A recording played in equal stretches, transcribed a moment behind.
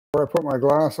I put my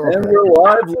glass on. And we're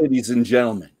live, ladies and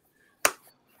gentlemen.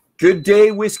 Good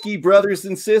day, whiskey brothers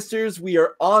and sisters. We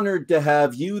are honored to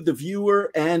have you, the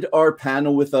viewer, and our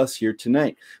panel with us here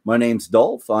tonight. My name's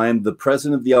Dolph. I am the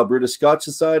president of the Alberta Scotch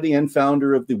Society and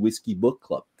founder of the Whisky Book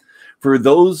Club. For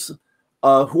those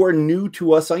who are new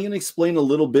to us, I'm going to explain a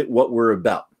little bit what we're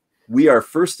about. We are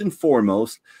first and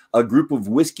foremost a group of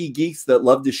whiskey geeks that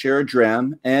love to share a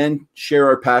dram and share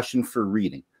our passion for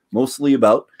reading, mostly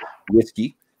about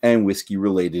whiskey and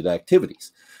whiskey-related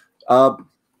activities.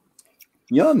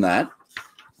 Beyond that,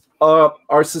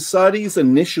 our society's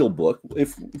initial book,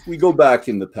 if we go back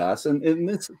in the past, and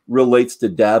this relates to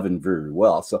Davin very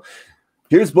well. So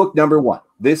here's book number 1.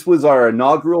 This was our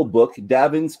inaugural book,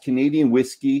 Davin's Canadian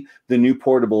Whisky, The New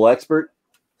Portable Expert,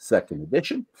 2nd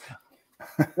edition.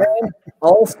 And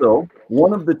also,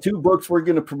 one of the 2 books we're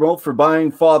going to promote for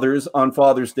buying fathers on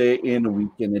Father's Day in a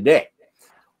week and a day.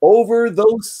 Over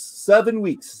those 7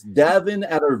 weeks, Davin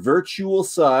at our virtual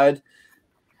side,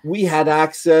 we had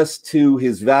access to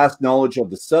his vast knowledge of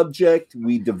the subject.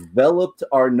 We developed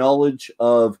our knowledge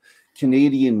of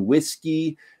Canadian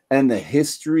whiskey and the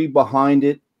history behind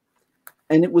it.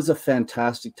 And it was a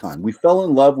fantastic time. We fell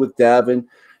in love with Davin.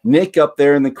 Nick up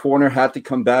there in the corner had to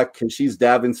come back because she's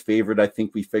Davin's favorite. I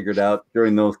think we figured out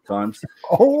during those times.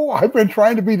 Oh, I've been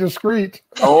trying to be discreet.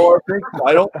 Oh,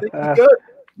 I don't think you could.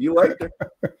 You liked it.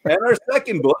 And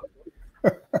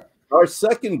our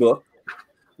second book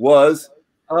was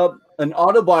an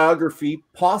autobiography,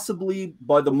 possibly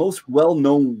by the most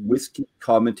well-known whiskey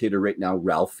commentator right now,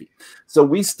 Ralphie. So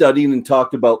we studied and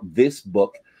talked about this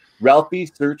book,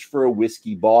 Ralphie's Search for a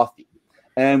Whiskey Bothy.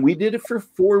 And we did it for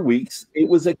 4 weeks. It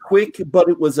was a quick, but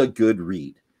it was a good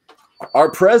read.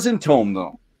 Our present home,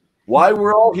 though, why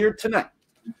we're all here tonight,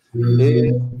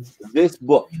 is this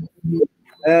book.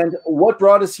 And what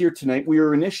brought us here tonight, we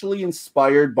were initially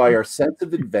inspired by our sense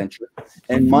of adventure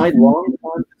and my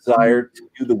long-time desire to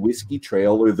do the whiskey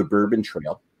trail or the bourbon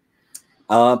trail.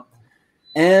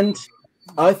 And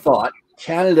I thought,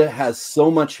 Canada has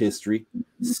so much history,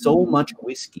 so much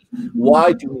whiskey.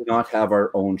 Why do we not have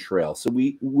our own trail? So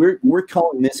we're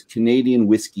calling this Canadian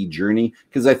Whisky Journey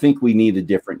because I think we need a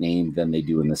different name than they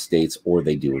do in the States or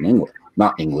they do in England.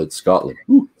 Not England, Scotland.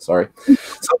 Ooh, sorry.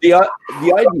 So the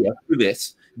idea for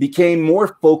this became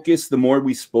more focused the more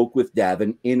we spoke with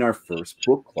Davin in our first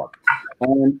book club.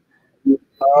 And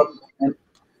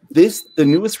this, the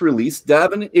newest release,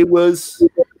 Davin, it was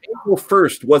April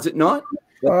 1st, was it not?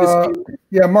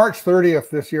 Yeah, March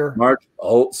 30th this year.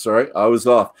 Oh, sorry, I was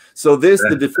off. So this,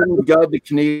 The Definitive Guide to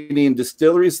Canadian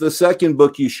Distilleries, the second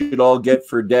book you should all get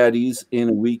for daddies in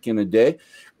a week and a day,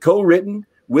 co-written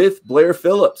with Blair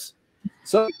Phillips.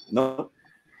 So, no.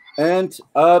 And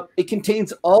it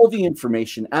contains all the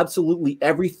information, absolutely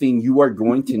everything you are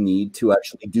going to need to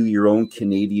actually do your own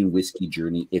Canadian whiskey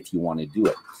journey if you want to do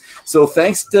it. So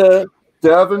thanks to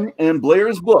Davin and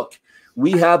Blair's book,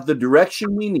 we have the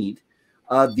direction we need,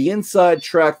 the inside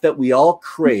track that we all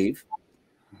crave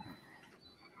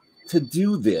to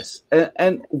do this.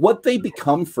 And what they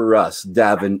become for us,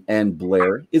 Davin and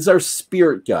Blair, is our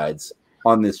spirit guides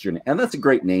on this journey. And that's a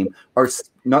great name. Our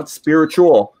not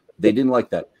spiritual. They didn't like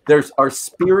that. There's our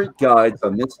spirit guides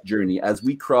on this journey as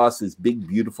we cross this big,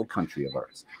 beautiful country of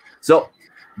ours. So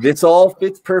this all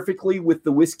fits perfectly with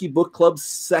the Whisky Book Club's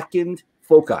second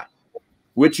foci,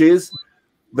 which is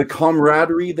the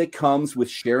camaraderie that comes with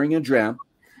sharing a dram,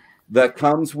 that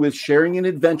comes with sharing an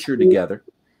adventure together.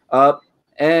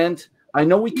 And I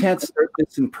know we can't start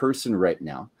this in person right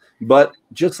now, but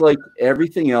just like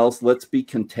everything else, let's be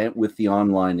content with the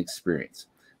online experience.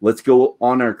 Let's go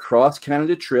on our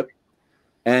cross-Canada trip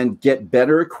and get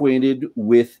better acquainted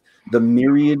with the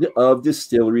myriad of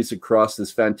distilleries across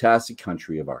this fantastic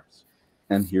country of ours.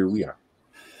 And here we are.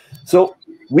 So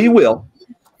we will,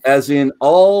 as in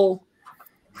all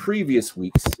previous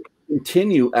weeks,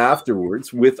 continue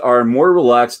afterwards with our more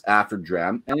relaxed after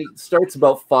dram, and it starts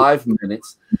about 5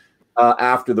 minutes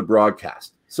after the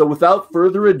broadcast. So without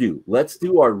further ado, let's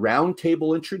do our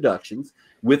roundtable introductions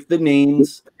with the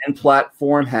names and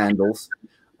platform handles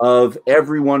of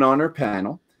everyone on our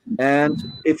panel. And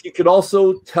if you could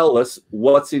also tell us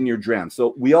what's in your dram.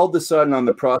 So we all decided on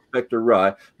the Prospector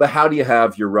Rye, but how do you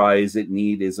have your rye? Is it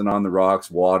neat? Is it on the rocks,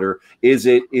 water? Is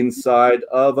it inside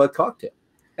of a cocktail?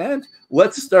 And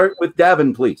let's start with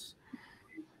Davin, please.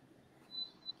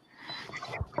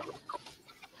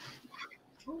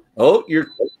 Oh, you're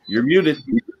muted.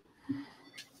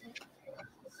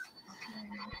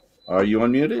 Are you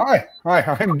unmuted? Hi,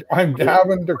 I'm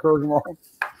Davin de Kergmo.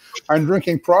 I'm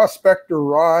drinking Prospector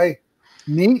Rye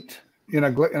neat in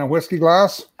a whiskey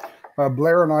glass.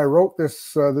 Blair and I wrote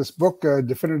this book,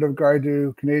 Definitive Guide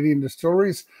to Canadian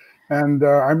Distilleries, and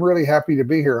I'm really happy to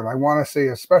be here. And I want to say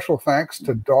a special thanks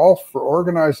to Dolph for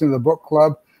organizing the book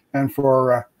club and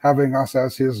for having us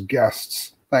as his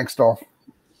guests. Thanks, Dolph.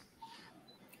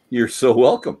 You're so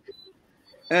welcome.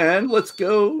 And let's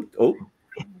go. Oh,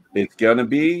 it's going to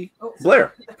be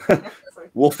Blair.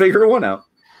 We'll figure one out.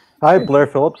 Hi, Blair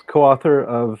Phillips, co-author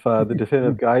of The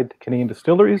Definitive Guide to Canadian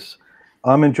Distilleries.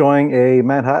 I'm enjoying a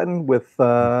Manhattan with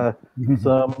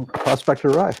some Prospector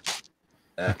Rye.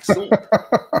 Excellent.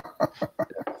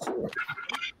 Excellent.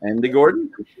 And to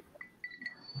Gordon?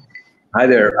 Hi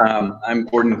there. I'm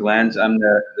Gordon Glanz. I'm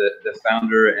the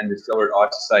founder and distiller at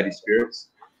Odd Society Spirits.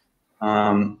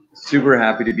 Super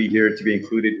happy to be here to be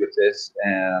included with this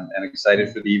and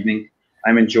excited for the evening.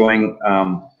 I'm enjoying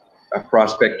a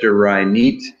Prospector Rye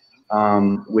neat,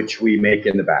 which we make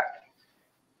in the back.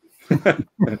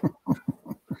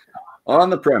 On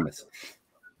the premise.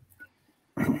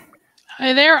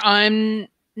 Hi there, I'm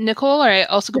Nicole, or I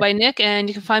also go by Nick, and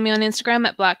you can find me on Instagram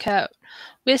at Black Cat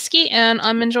Whiskey, and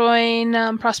I'm enjoying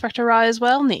Prospector Rye as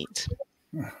well. Neat.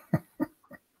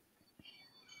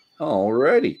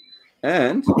 Alrighty.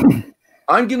 And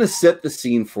I'm going to set the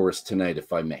scene for us tonight,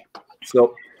 if I may.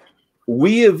 So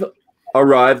we have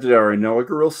arrived at our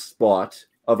inaugural spot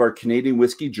of our Canadian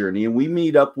Whisky Journey, and we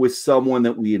meet up with someone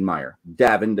that we admire,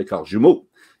 Davin de Carjumeau.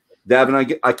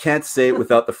 Davin, I can't say it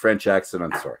without the French accent.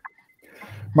 I'm sorry.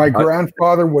 My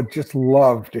grandfather would just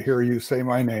love to hear you say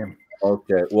my name.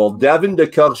 Okay. Well, Davin de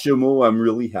Carjumeau, I'm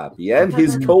really happy. And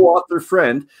his co-author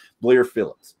friend, Blair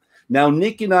Phillips. Now,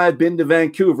 Nick and I have been to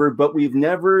Vancouver, but we've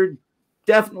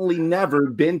definitely never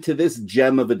been to this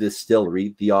gem of a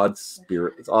distillery, the Odd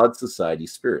Society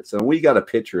Spirits. And we got a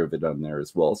picture of it on there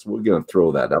as well, so we're going to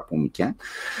throw that up when we can.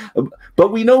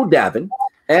 But we know Davin,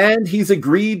 and he's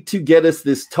agreed to get us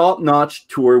this top-notch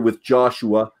tour with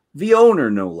Joshua, the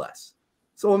owner, no less.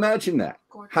 So imagine that.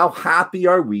 How happy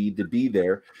are we to be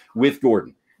there with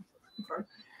Gordon?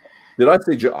 Did I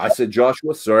say I said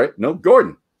Joshua? Sorry. No,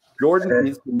 Gordon. Gordon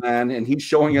is the man, and he's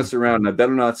showing us around. And I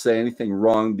better not say anything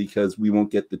wrong because we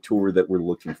won't get the tour that we're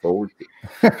looking forward to.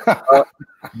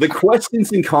 The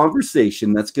questions and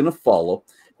conversation that's going to follow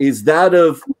is that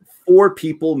of 4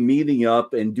 people meeting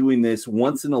up and doing this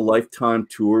once-in-a-lifetime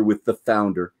tour with the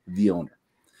founder, the owner.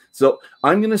 So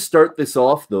I'm going to start this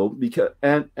off, though, because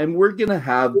and we're going to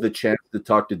have the chance to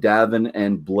talk to Davin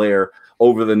and Blair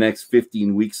over the next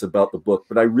 15 weeks about the book.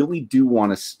 But I really do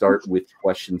want to start with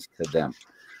questions to them.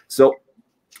 So,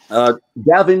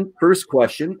 Davin, first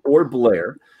question, or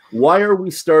Blair, why are we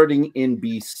starting in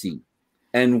BC?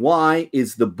 And why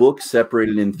is the book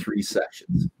separated in 3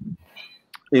 sections?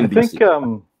 I think,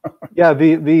 yeah,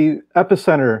 the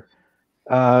epicenter,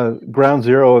 ground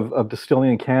zero of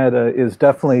distilling in Canada is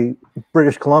definitely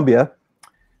British Columbia.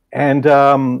 And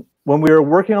when we were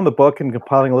working on the book and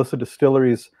compiling a list of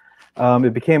distilleries,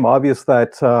 it became obvious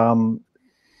that the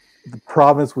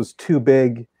province was too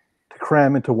big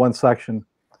cram into one section.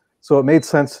 So it made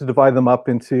sense to divide them up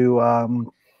into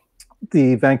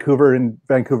the Vancouver and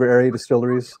Vancouver area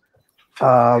distilleries,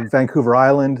 Vancouver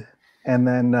Island, and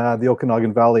then the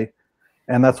Okanagan Valley.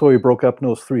 And that's why we broke up in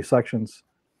those 3 sections.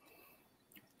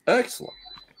 Excellent.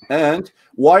 And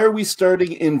why are we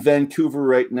starting in Vancouver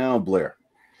right now, Blair?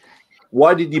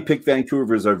 Why did you pick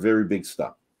Vancouver as our very big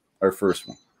stop, our first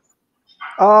one?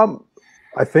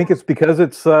 I think it's because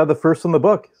it's the first in the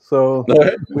book. So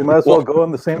we might as well go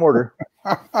in the same order.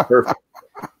 Perfect.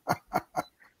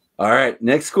 All right,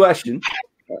 next question.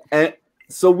 And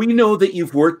so we know that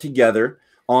you've worked together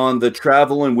on the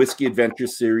Travel and Whiskey Adventure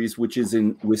series, which is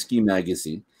in Whiskey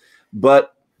Magazine.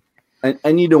 But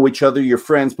and you know each other, you're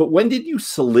friends. But when did you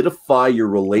solidify your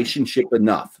relationship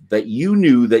enough that you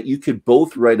knew that you could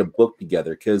both write a book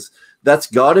together? Because that's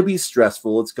got to be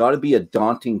stressful. It's got to be a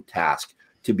daunting task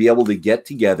to be able to get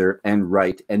together and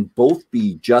write and both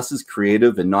be just as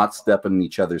creative and not step on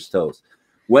each other's toes.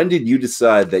 When did you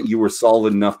decide that you were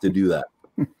solid enough to do that?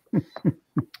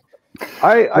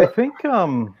 I think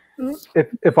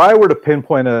if I were to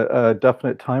pinpoint a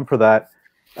definite time for that,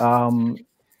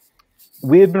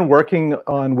 we had been working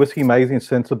on Whiskey Magazine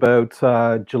since about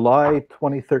July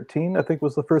 2013, I think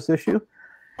was the first issue.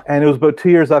 And it was about 2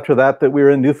 years after that we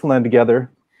were in Newfoundland together.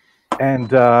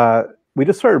 And we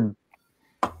just started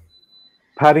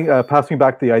passing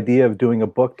back the idea of doing a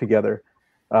book together,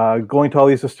 going to all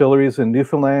these distilleries in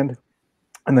Newfoundland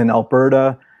and then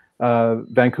Alberta,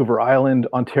 Vancouver Island,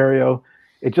 Ontario.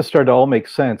 It just started to all make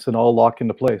sense and all lock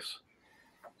into place.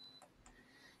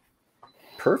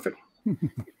 Perfect.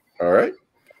 All right.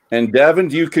 And Davin,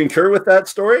 do you concur with that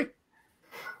story?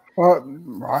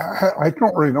 I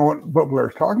don't really know what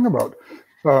Blair's talking about.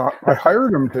 I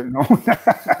hired him to, no,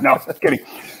 no, just kidding.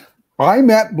 I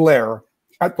met Blair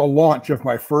at the launch of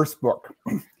my first book.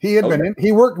 He had been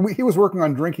he was working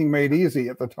on Drinking Made Easy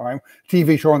at the time,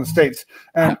 TV show in the States,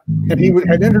 and he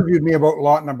had interviewed me about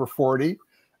lot number 40.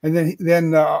 And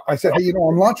then I said, hey,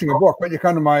 I'm launching a book, but you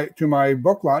come to my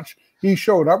book launch. He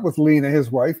showed up with Lena, his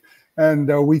wife, and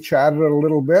we chatted a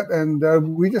little bit, and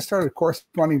we just started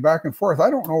corresponding back and forth.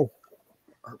 I don't know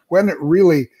when it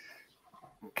really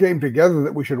came together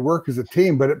that we should work as a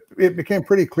team, but it became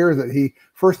pretty clear that he,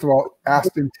 first of all,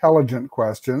 asked intelligent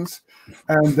questions,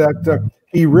 and that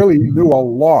he really knew a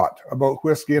lot about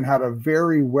whiskey and had a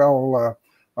very well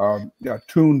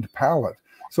tuned palate.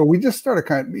 So we just started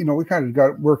we kind of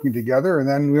got working together, and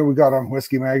then we got on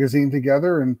Whiskey Magazine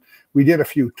together, and we did a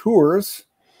few tours,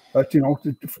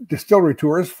 distillery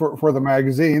tours for the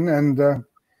magazine, and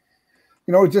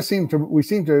it just we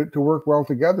seemed to work well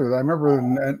together. I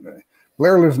remember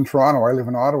Blair lives in Toronto, I live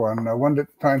in Ottawa, and one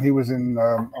time he was in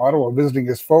Ottawa visiting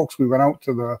his folks. We went out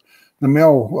to the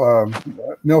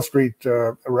Mill Street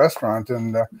restaurant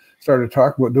and started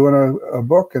talking about doing a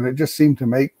book, and it just seemed to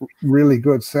make really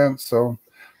good sense. So.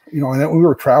 And then we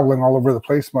were traveling all over the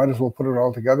place. Might as well put it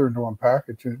all together into one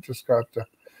package. And it just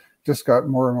got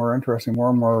more and more interesting, more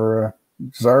and more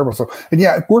desirable. So, and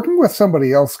yeah, working with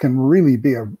somebody else can really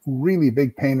be a really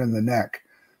big pain in the neck.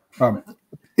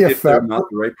 If they're not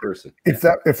the right person. If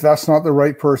that's not the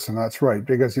right person, that's right.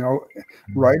 Because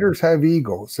writers have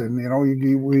egos, and we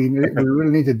really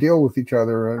need to deal with each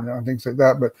other and things like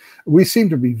that. But we seem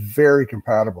to be very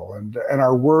compatible, and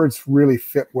our words really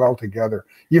fit well together.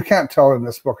 You can't tell in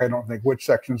this book, I don't think, which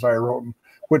sections I wrote and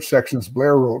which sections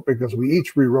Blair wrote, because we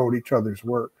each rewrote each other's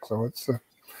work. So it's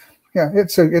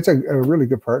a really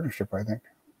good partnership, I think.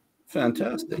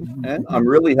 Fantastic, and I'm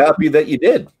really happy that you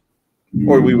did.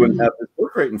 Or we wouldn't have this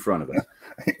book right in front of us.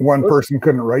 One person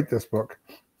couldn't write this book.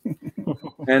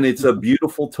 And it's a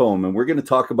beautiful tome, and we're going to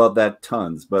talk about that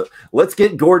tons. But let's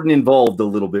get Gordon involved a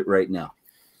little bit right now.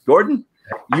 Gordon,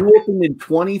 you opened in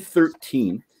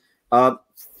 2013.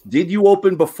 Did you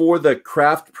open before the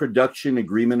craft production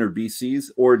agreement or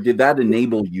BCs, or did that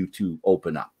enable you to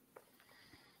open up?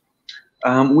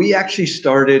 We actually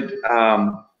started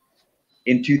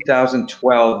in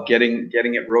 2012, getting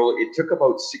it rolling. It took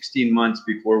about 16 months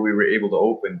before we were able to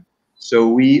open. So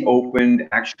we opened,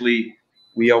 actually,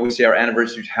 we always say our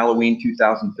anniversary is Halloween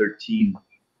 2013.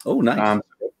 Oh, nice.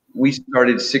 We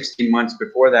started 16 months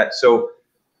before that. So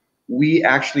we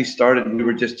actually started, we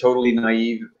were just totally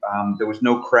naive. There was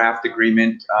no craft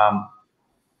agreement.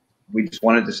 We just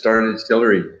wanted to start a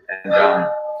distillery.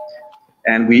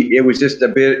 And it was just a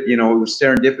bit, it was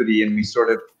serendipity, and we sort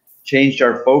of changed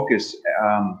our focus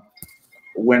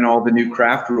when all the new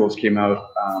craft rules came out.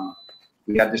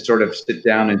 We had to sort of sit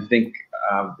down and think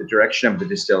of the direction of the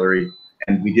distillery,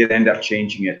 and we did end up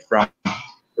changing it from.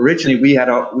 Originally, we had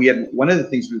one of the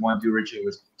things we wanted to do originally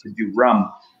was to do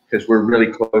rum, because we're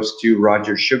really close to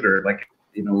Roger Sugar. Like,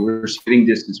 we're spitting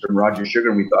distance from Roger Sugar,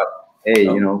 and we thought, hey,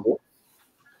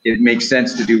 it makes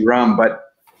sense to do rum. But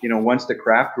once the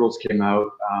craft rules came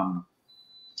out,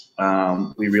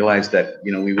 we realized that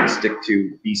we would stick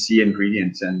to BC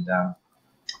ingredients, and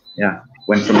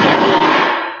went from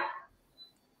there.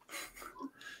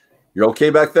 You're okay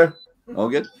back there? All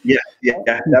good? Yeah,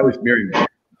 that was Miriam.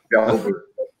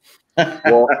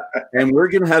 Well, and we're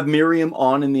gonna have Miriam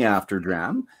on in the after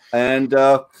dram, and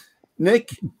Nick,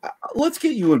 let's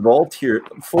get you involved here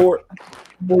for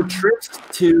trips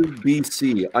to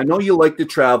BC. I know you like to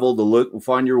travel to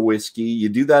find your whiskey. You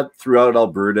do that throughout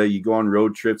Alberta. You go on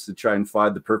road trips to try and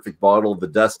find the perfect bottle, the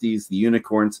Dusties, the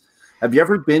Unicorns. Have you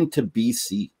ever been to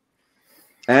BC?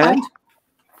 And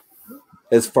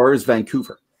as far as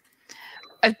Vancouver?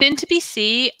 I've been to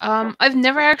BC. I've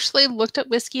never actually looked at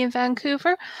whiskey in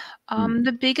Vancouver.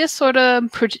 The biggest sort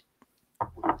of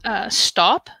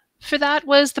stop for that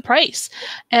was the price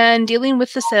and dealing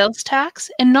with the sales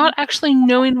tax and not actually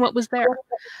knowing what was there.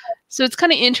 So it's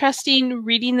kind of interesting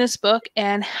reading this book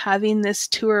and having this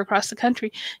tour across the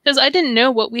country, because I didn't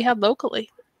know what we had locally.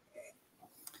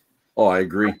 Oh, I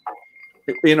agree.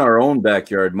 In our own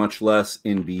backyard, much less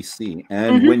in BC.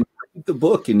 And when you read the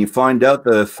book and you find out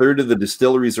that a third of the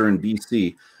distilleries are in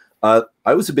BC,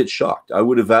 I was a bit shocked. I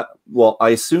would have, I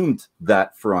assumed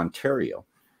that for Ontario,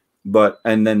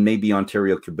 and then maybe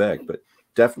Ontario, Quebec, but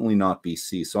definitely not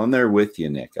BC. So I'm there with you,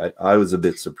 Nick. I was a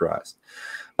bit surprised.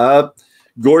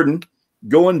 Gordon,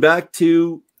 going back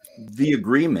to the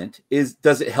agreement,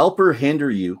 does it help or hinder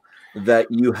you that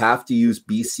you have to use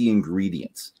BC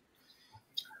ingredients?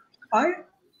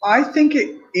 I think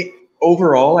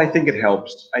overall, I think it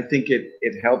helps. I think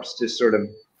it helps to sort of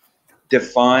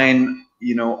define,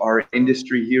 you know, our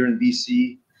industry here in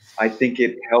BC. I think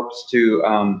it helps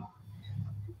to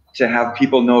have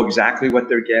people know exactly what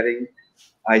they're getting.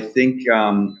 I think,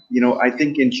 you know, I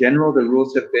think in general the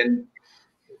rules have been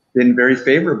very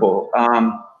favorable.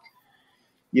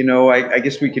 You know, I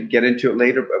guess we could get into it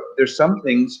later, but there's some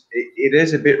things it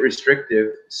is a bit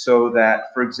restrictive. So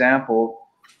that, for example,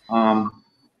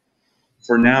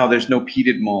 for now, there's no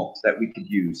peated malt that we could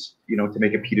use, you know, to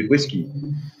make a peated whiskey.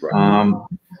 Right.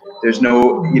 There's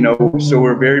no, you know, so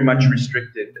we're very much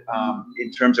restricted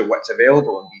in terms of what's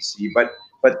available in BC. But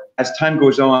as time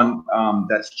goes on,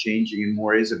 that's changing and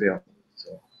more is available.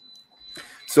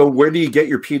 So where do you get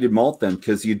your peated malt then?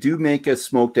 Because you do make a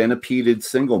smoked and a peated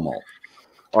single malt.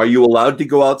 Are you allowed to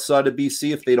go outside of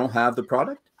BC if they don't have the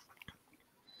product?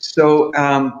 So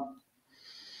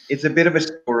it's a bit of a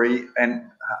story, and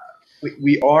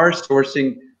we are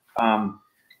sourcing,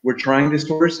 we're trying to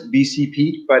source BC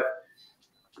peat, but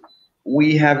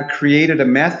we have created a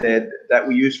method that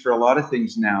we use for a lot of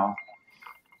things now,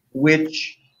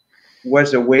 which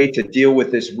was a way to deal with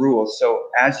this rule. So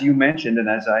as you mentioned, and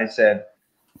as I said,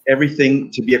 everything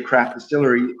to be a craft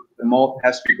distillery, the malt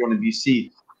has to be grown in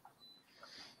BC.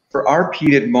 For our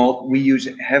peated malt, we use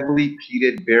heavily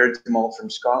peated Baird's malt from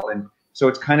Scotland. So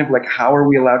it's kind of like, how are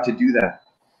we allowed to do that?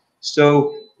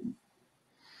 So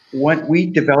what we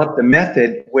developed a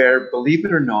method where, believe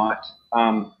it or not,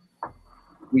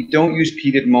 we don't use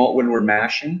peated malt when we're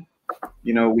mashing.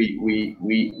 You know, we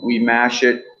mash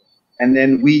it, and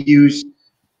then we use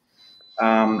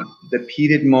the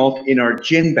peated malt in our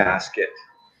gin basket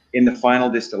in the final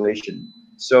distillation.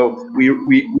 So we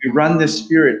run the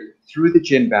spirit through the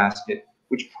gin basket,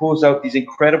 which pulls out these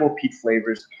incredible peat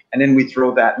flavors, and then we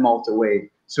throw that malt away.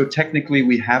 So technically,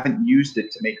 we haven't used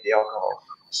it to make the alcohol.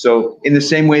 So in the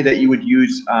same way that you would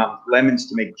use lemons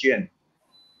to make gin.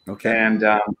 Okay. And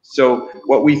so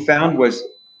what we found was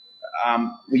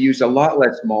we use a lot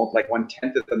less malt, like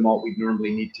 1/10 of the malt we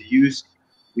normally need to use.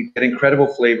 We get incredible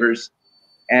flavors,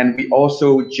 and we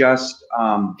also just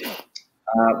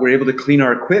we're able to clean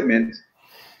our equipment.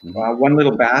 One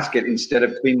little basket instead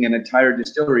of cleaning an entire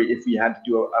distillery if we had to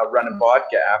do a run of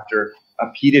vodka after a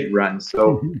peated run.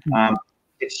 So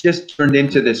it's just turned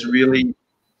into this really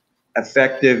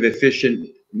effective, efficient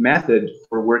method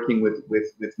for working with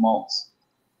malts.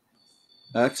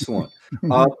 Excellent.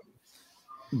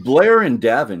 Blair and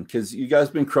Davin, because you guys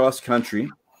been cross country,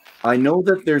 I know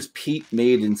that there's peat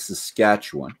made in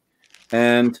Saskatchewan,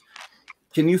 and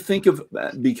can you think of,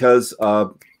 because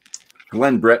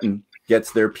Glen Breton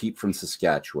gets their peat from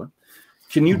Saskatchewan,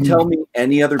 can you tell me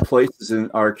any other places in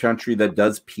our country that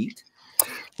does peat?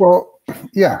 Well,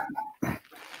 yeah,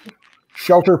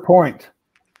 Shelter Point.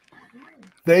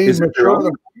 They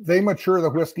mature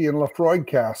the whiskey in Lafroig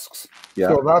casks. Yeah.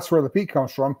 So that's where the peat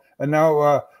comes from. And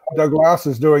now Douglas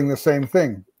is doing the same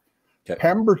thing. Okay.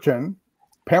 Pemberton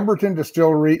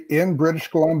Distillery in British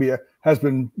Columbia has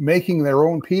been making their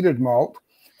own peated malt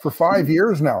for 5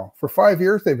 years now. For 5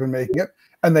 years they've been making it,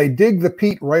 and they dig the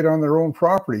peat right on their own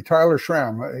property. Tyler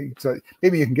Schramm,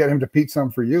 maybe you can get him to peat some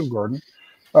for you, Gordon.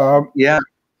 Yeah.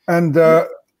 And out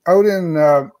in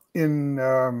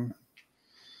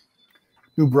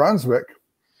New Brunswick,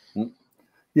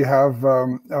 you have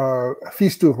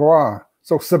Fils du Roi.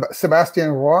 So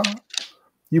Sebastien Roy,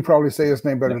 you probably say his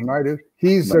name better than I do.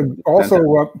 He's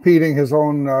also peating his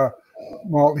own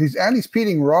malt. He's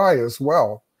peating rye as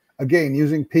well. Again,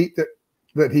 using peat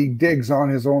that he digs on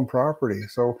his own property.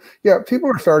 So yeah, people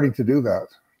are starting to do that.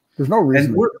 There's no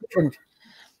reason. Go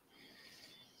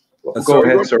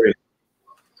ahead. Sorry.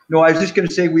 No, I was just going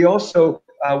to say we also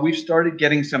we've started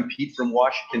getting some peat from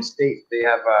Washington State. They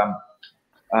have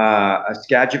a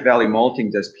Skagit Valley Malting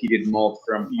does peated malt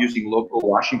from using local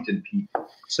Washington peat.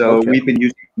 So we've been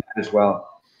using that as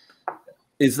well.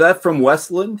 Is that from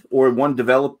Westland or one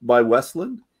developed by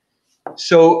Westland?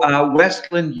 So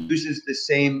Westland uses the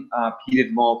same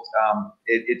peated malt.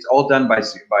 It's all done by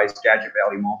Skagit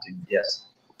Valley Malting. Yes.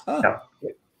 Yeah.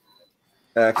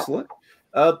 Excellent.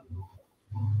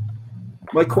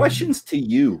 My question's to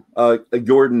you,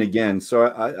 Gordon, again.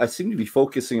 So I seem to be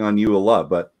focusing on you a lot,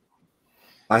 but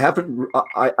I haven't.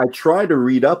 I try to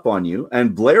read up on you.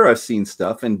 And Blair, I've seen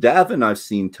stuff, and Davin, I've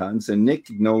seen tons, and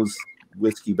Nick knows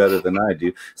whiskey better than I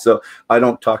do. So I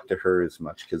don't talk to her as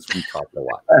much because we talk a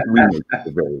lot. We know it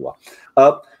very well.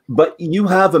 But you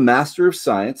have a Master of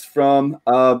Science from,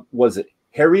 was it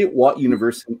Harriet Watt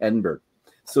University in Edinburgh?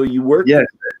 So you worked. Yes.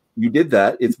 You did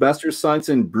that. It's Master of Science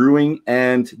in Brewing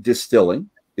and Distilling.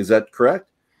 Is that correct?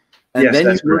 And yes, then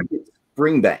that's you worked at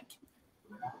Springbank.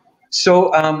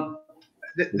 So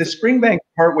the Springbank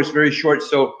part was very short.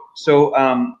 So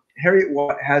Harriet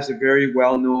Watt has a very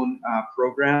well-known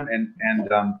program, and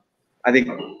I think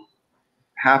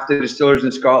half the distillers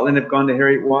in Scotland have gone to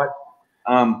Harriet Watt,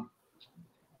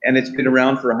 and it's been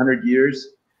around for 100 years.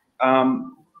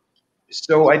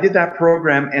 So I did that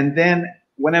program, and then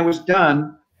when I was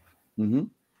done,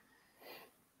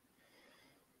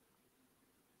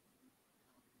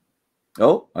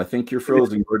 oh, I think you're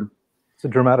frozen, Gordon. It's a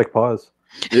dramatic pause.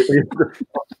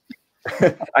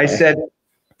 I said,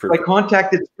 I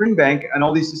contacted Springbank and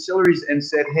all these distilleries and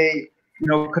said, hey, you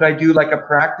know, could I do like a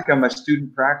practicum, a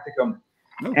student practicum?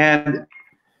 Oh. And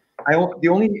the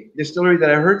only distillery that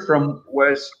I heard from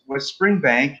was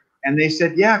Springbank, and they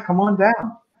said, yeah, come on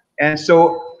down. And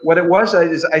so what it was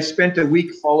is I spent a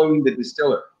week following the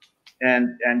distiller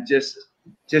and just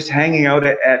hanging out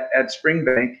at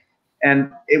Springbank.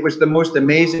 And it was the most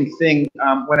amazing thing.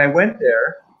 When I went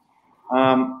there,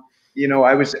 you know,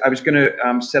 I was going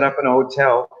to set up in a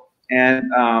hotel,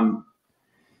 and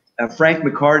Frank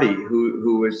McCarty,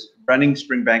 who was running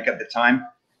Springbank at the time,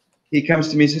 he comes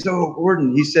to me and says, "Oh,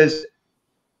 Gordon," he says,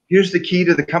 "here's the key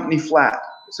to the company flat."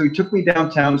 So he took me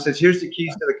downtown and says, "Here's the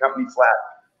keys to the company flat.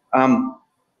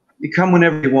 You come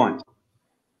whenever you want."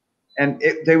 And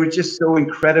they were just so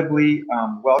incredibly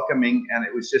welcoming, and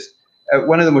it was just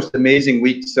one of the most amazing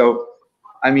weeks. So,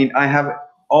 I mean, I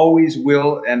always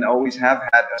will and always have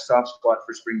had a soft spot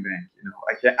for Springbank. You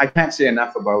know, I can't say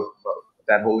enough about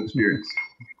that whole experience.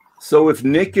 So if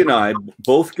Nick and I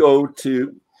both go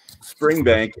to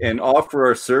Springbank and offer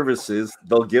our services,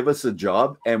 they'll give us a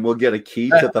job and we'll get a key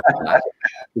to the flat.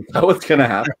 Is that what's going to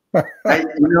happen? I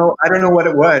don't know what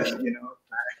it was, you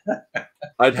know.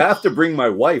 I'd have to bring my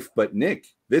wife, but Nick,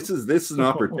 this is an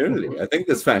opportunity. I think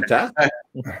this is fantastic.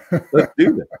 Let's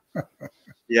do this.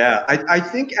 Yeah, I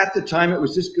think at the time it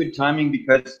was just good timing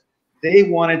because they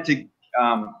wanted to,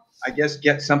 I guess,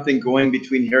 get something going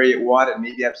between Harriet Watt and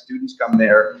maybe have students come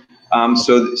there.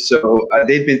 So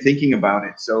they'd been thinking about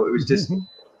it. So it was just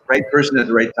right person at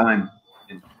the right time.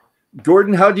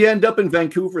 Gordon, how do you end up in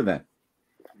Vancouver then?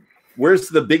 Where's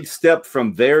the big step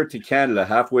from there to Canada,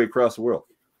 halfway across the world?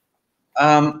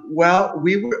 Well,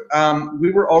 we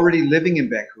were already living in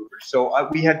Vancouver, so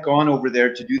we had gone over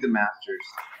there to do the masters,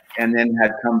 and then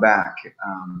had come back,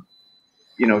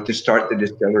 you know, to start the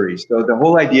distillery. So the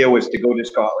whole idea was to go to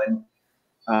Scotland,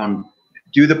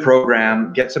 do the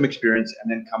program, get some experience,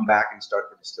 and then come back and start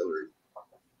the distillery.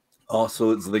 Oh,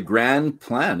 so it's the grand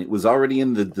plan. It was already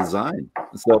in the design.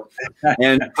 So,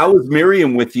 and how was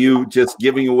Miriam with you just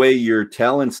giving away your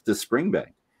talents to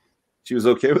Springbank? She was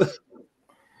okay with it?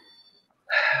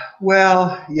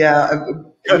 Well, yeah,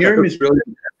 Miriam is really,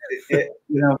 you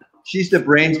know, she's the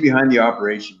brains behind the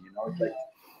operation. You know, it's like,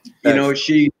 you know,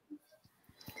 she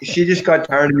just got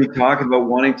tired of me talking about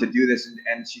wanting to do this,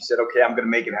 and she said, "Okay, I'm going to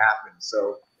make it happen."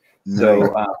 So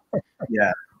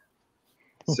yeah,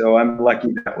 so I'm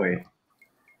lucky that way.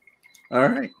 All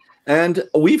right, and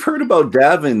we've heard about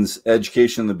Davin's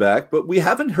education in the back, but we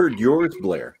haven't heard yours,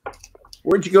 Blair.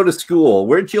 Where'd you go to school?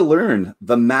 Where'd you learn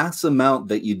the mass amount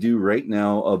that you do right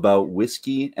now about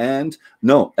whiskey and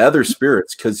other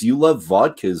spirits? Because you love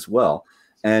vodka as well.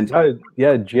 And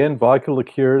yeah, gin, vodka,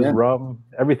 liqueurs, rum,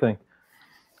 everything.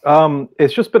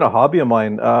 It's just been a hobby of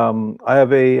mine. I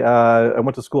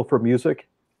went to school for music,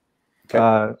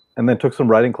 and then took some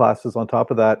writing classes on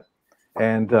top of that,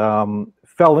 and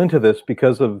fell into this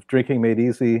because of Drinking Made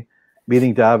Easy,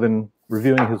 meeting Davin,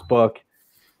 reviewing his book.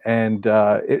 And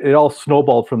it all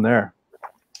snowballed from there.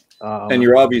 And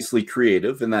you're obviously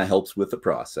creative, and that helps with the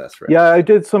process, right? Yeah, I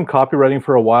did some copywriting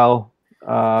for a while,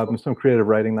 some creative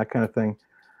writing, that kind of thing.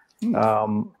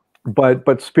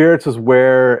 But spirits is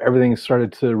where everything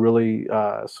started to really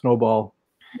snowball.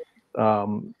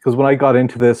 Because when I got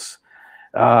into this,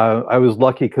 I was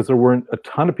lucky because there weren't a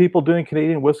ton of people doing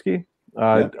Canadian whiskey.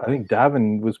 I think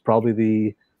Davin was probably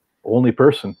the only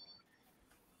person.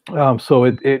 So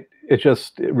it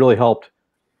really helped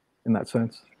in that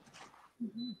sense.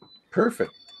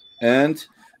 Perfect. And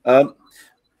on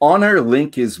our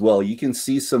link as well, you can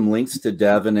see some links to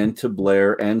Davin and to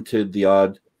Blair and to the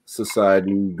Odd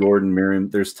Society, Gordon, Miriam.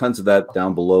 There's tons of that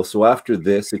down below. So after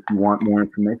this, if you want more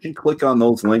information, click on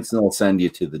those links and I'll send you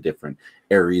to the different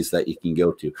areas that you can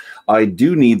go to. I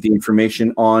do need the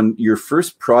information on your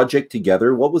first project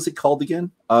together. What was it called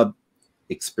again?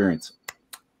 Experience.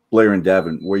 Blair and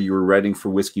Davin, where you were writing for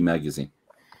Whiskey Magazine.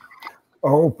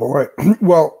 Oh, boy.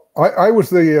 Well, I was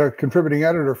the contributing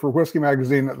editor for Whiskey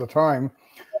Magazine at the time.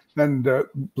 And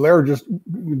Blair just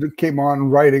came on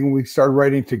writing. We started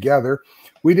writing together.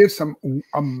 We did some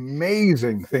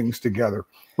amazing things together.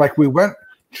 Like we went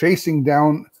chasing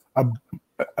down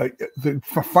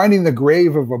finding the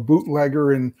grave of a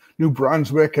bootlegger in New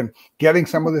Brunswick and getting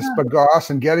some of this bagasse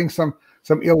and getting some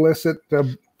illicit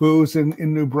booze in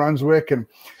New Brunswick, and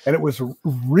it was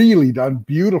really done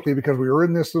beautifully because we were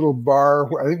in this little bar.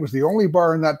 I think it was the only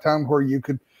bar in that town where you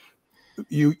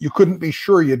couldn't be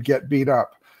sure you'd get beat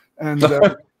up, and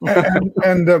the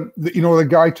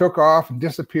guy took off and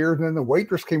disappeared, and then the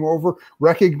waitress came over,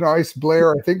 recognized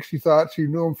Blair. I think she thought she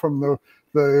knew him from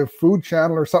the Food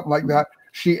Channel or something like that.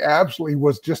 She absolutely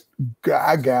was just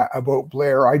gaga about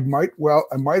Blair. I might as well.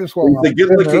 He's a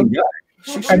good-looking guy.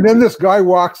 And then this guy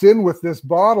walks in with this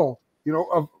bottle,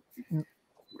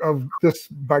 of this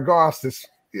bagasse, this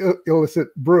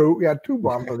illicit brew. He had 2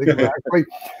 bottles, I think, actually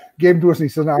gave them to us, and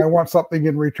he said, "Now I want something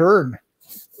in return."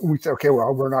 We said, "Okay,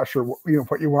 well, we're not sure what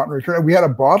you want in return." And we had a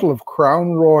bottle of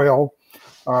Crown Royal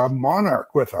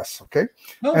Monarch with us, okay,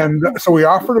 so we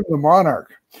offered him the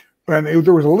Monarch. And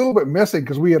there was a little bit missing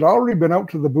because we had already been out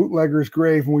to the bootlegger's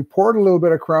grave, and we poured a little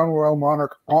bit of Crown Royal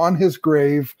Monarch on his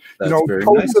grave. That's very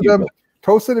nice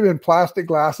toasted him in plastic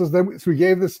glasses. Then so we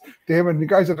gave this to him, and the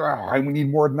guy said, "We need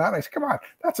more than that." And I said, "Come on,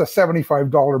 that's a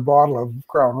 $75 bottle of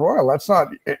Crown Royal. That's not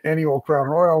any old Crown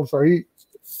Royal." So he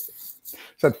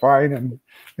said, "Fine," and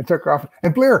took off.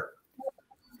 And Blair,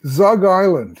 Zug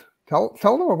Island. Tell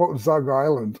them about Zug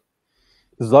Island.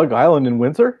 Zug Island in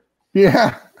Windsor?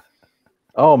 Yeah.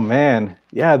 Oh man,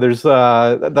 yeah. There's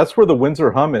that's where the Windsor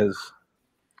Hum is.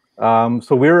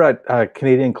 So we were at a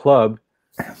Canadian club,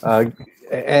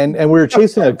 and we were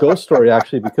chasing a ghost story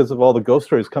actually because of all the ghost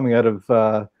stories coming out of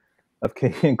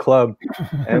Canadian Club,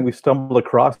 and we stumbled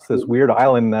across this weird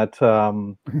island that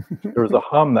there was a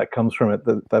hum that comes from it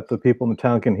that the people in the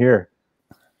town can hear.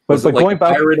 But like going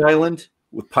back, pirate island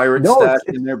with pirate stashed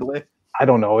in there, Blair? I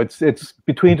don't know. It's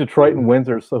between Detroit and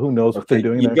Windsor, so who knows what they're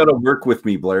doing there. You've got to work with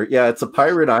me, Blair. Yeah, it's a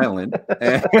pirate island.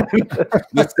 And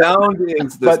the sound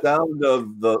is the sound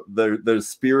of the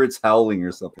spirits howling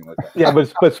or something like that. Yeah,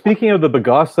 but speaking of the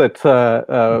bagasse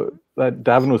that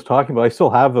Davin was talking about, I still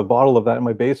have a bottle of that in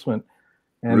my basement,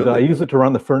 and Really? I use it to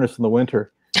run the furnace in the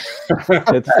winter.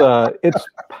 It's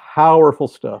powerful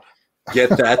stuff. Get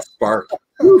that spark.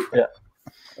 Yeah.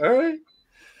 All right.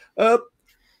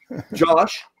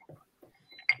 Josh.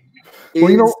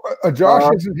 Well,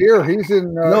 Josh isn't here. He's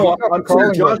in. No, I'm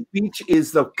sorry. Josh Beach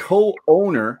is the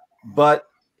co-owner, but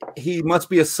he must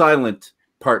be a silent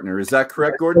partner. Is that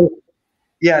correct, Gordon?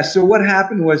 Yeah. So what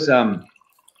happened was,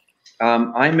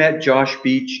 I met Josh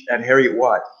Beach at Harriet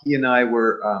Watt. He and I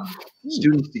were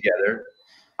students together,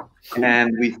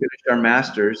 and we finished our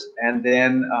masters. And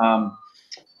then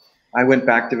I went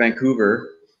back to Vancouver,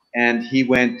 and he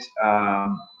went.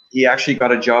 He actually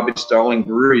got a job installing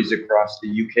breweries across the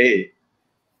UK.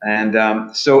 And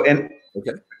a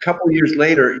couple of years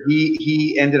later,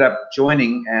 he ended up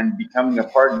joining and becoming a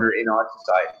partner in Odd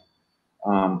Society.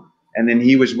 And then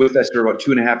he was with us for about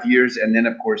 2.5 years. And then,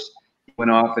 of course, he went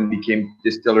off and became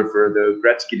distiller for the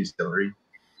Gretzky Distillery.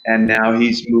 And now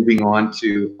he's moving on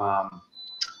to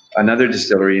another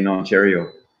distillery in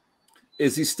Ontario.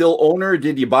 Is he still owner, or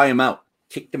did you buy him out?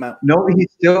 Kicked him out? No,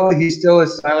 he's still a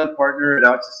silent partner at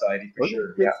Odd Society for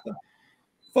sure. Yeah.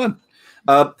 Fun.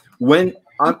 When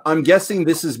I'm guessing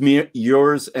this is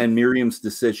yours and Miriam's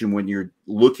decision when you're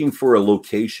looking for a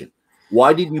location.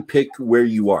 Why did you pick where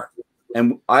you are?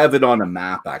 And I have it on a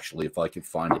map actually, if I can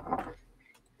find it.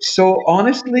 So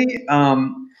honestly,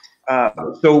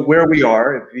 so where we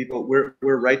are,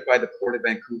 we're right by the Port of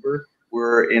Vancouver.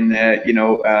 We're in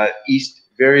the east,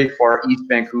 very far east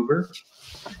Vancouver.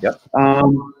 Yep.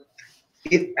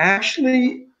 It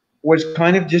actually was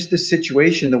kind of just the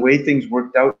situation, the way things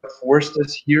worked out, forced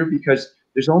us here because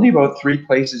there's only about 3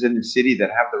 places in the city that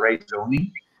have the right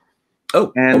zoning.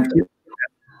 Oh, and okay.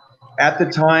 At the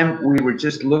time we were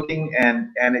just looking,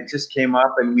 and it just came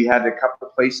up, and we had a couple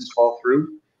of places fall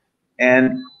through,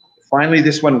 and finally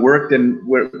this one worked, and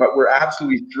we're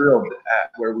absolutely thrilled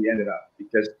at where we ended up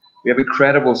because we have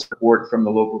incredible support from the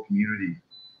local community.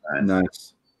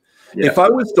 Nice. Yeah. If I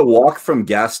was to walk from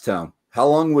Gastown, how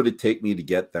long would it take me to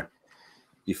get there?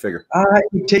 You figure? It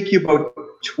would take you about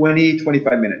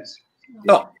 20-25 minutes.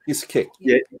 Oh, he's kicked.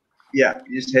 Yeah,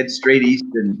 you just head straight east,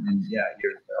 and yeah,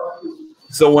 you're.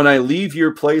 So when I leave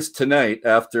your place tonight,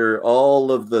 after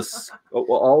all of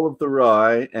the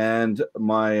rye and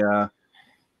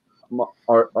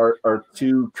our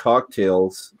 2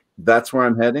 cocktails, that's where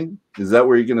I'm heading. Is that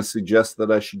where you're going to suggest that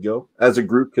I should go as a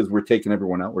group? Because we're taking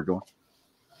everyone out. We're going.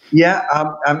 Yeah,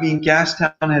 I mean,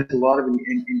 Gastown has a lot of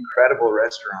incredible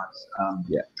restaurants.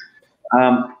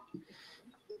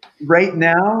 Right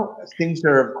now, things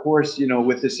are, of course,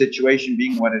 with the situation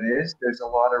being what it is, there's a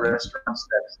lot of restaurants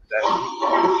that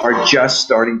are just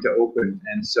starting to open.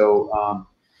 And so,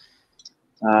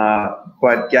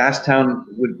 but Gastown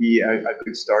would be a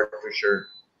good start for sure.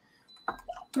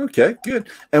 Okay, good.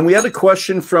 And we had a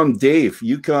question from Dave,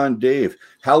 Yukon Dave.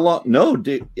 How long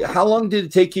did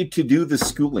it take you to do the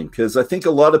schooling? Because I think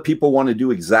a lot of people want to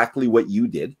do exactly what you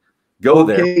did. Go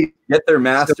there, get their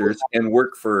master's, and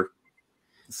work for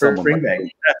Springbank.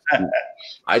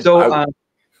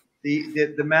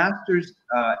 The master's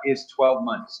is 12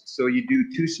 months. So you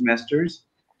do 2 semesters,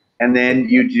 and then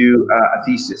you do a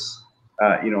thesis,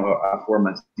 a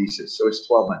 4-month thesis. So it's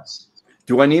 12 months.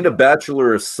 Do I need a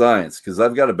Bachelor of Science? Because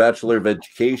I've got a Bachelor of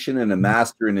Education and a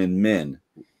Master in Admin.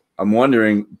 I'm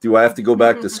wondering, do I have to go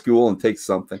back to school and take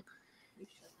something?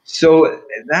 So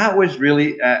that was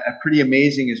really pretty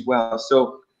amazing as well.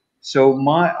 So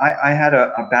I had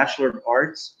a Bachelor of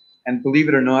Arts, and believe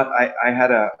it or not, I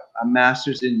had a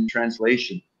Master's in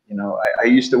Translation. I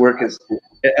used to work as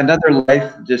another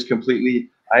life, just completely.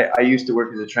 I used to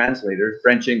work as a translator,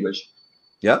 French English.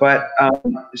 Yeah. But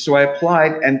so I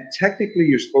applied, and technically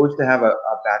you're supposed to have a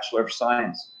Bachelor of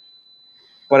Science.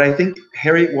 But I think,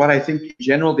 Harry, what I think in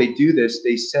general they do this,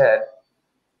 they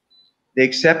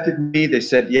accepted me. They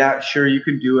said, yeah, sure, you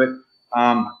can do it.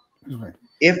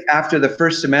 If after the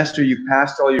first semester you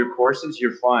passed all your courses,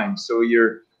 you're fine. So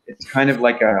it's kind of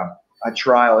like a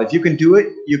trial. If you can do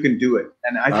it, you can do it.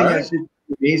 And I think that's just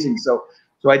amazing. So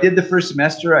I did the first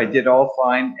semester, I did all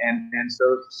fine, and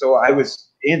so I was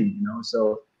in,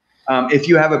 So if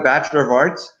you have a Bachelor of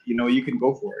Arts, you can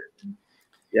go for it.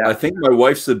 Yeah. I think my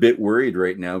wife's a bit worried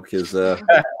right now because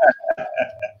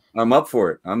I'm up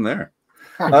for it. I'm there.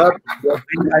 I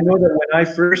know that when I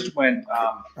first went,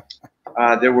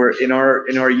 there were in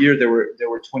our year there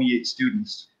were 28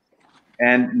 students,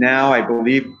 and now I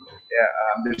believe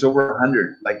there's over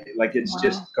 100. Like it's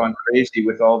just gone crazy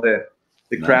with all the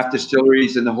craft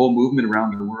distilleries and the whole movement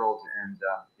around the world. And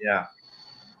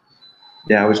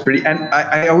it was pretty. And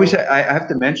I have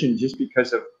to mention, just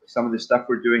because of some of the stuff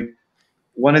we're doing,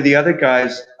 one of the other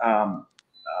guys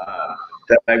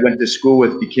that I went to school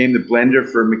with became the blender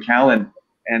for Macallan,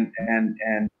 and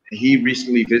he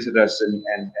recently visited us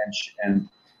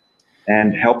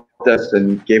and helped us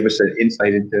and gave us an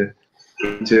insight into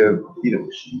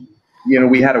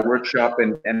we had a workshop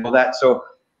and all that. So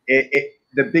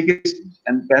the biggest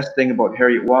and best thing about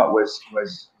Harriet Watt was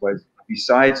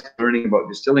besides learning about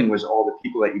distilling was all the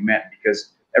people that you met,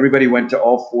 because everybody went to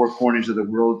all 4 corners of the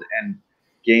world and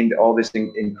gained all this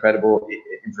incredible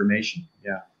information.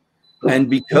 Yeah. And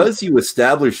because you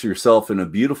established yourself in a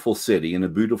beautiful city, in a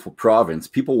beautiful province,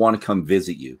 people want to come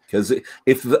visit you. Because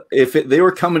if they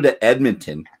were coming to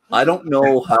Edmonton, I don't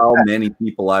know how many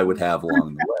people I would have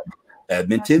along the way.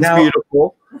 Edmonton's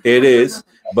beautiful. It is,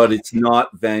 but it's not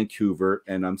Vancouver.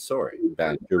 And I'm sorry,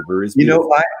 Vancouver is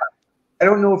beautiful. I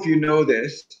don't know if you know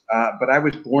this, but I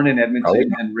was born in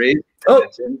Edmonton and raised in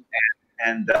Edmonton.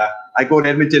 And I go to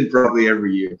Edmonton probably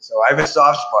every year. So I have a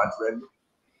soft spot for Edmonton.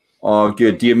 Oh,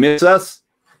 good. Do you miss us?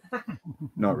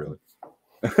 Not really.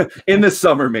 In the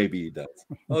summer, maybe he does.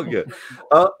 Oh, good.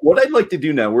 What I'd like to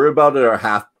do now, we're about at our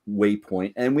halfway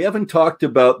point, and we haven't talked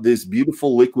about this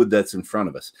beautiful liquid that's in front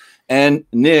of us. And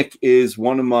Nick is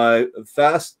one of my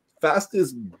fastest,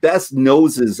 best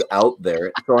noses out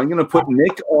there. So I'm going to put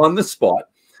Nick on the spot.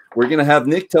 We're going to have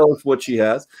Nick tell us what she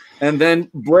has. And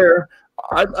then, Blair,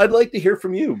 I'd like to hear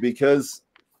from you, because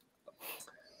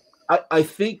I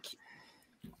think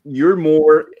you're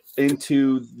more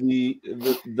into the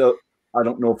I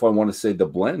don't know if I want to say the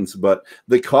blends, but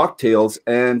the cocktails,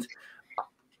 and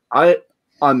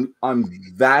I'm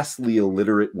vastly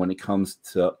illiterate when it comes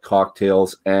to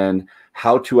cocktails and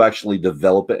how to actually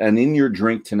develop it. And in your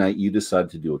drink tonight, you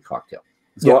decided to do a cocktail.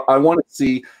 So I want to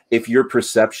see if your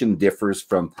perception differs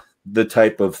from the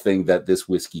type of thing that this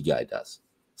whiskey guy does.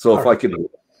 So if I could,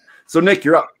 so Nick,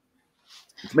 you're up.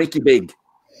 Let's make you big.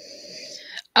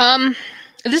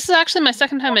 This is actually my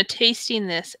second time at tasting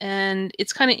this, and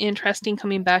it's kind of interesting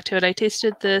coming back to it. I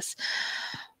tasted this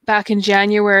back in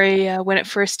January when it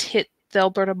first hit the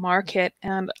Alberta market,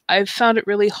 and I found it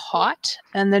really hot,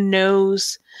 and the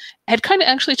nose had kind of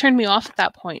actually turned me off at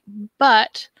that point.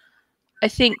 But I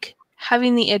think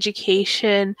having the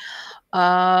education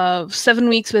of 7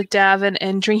 weeks with Davin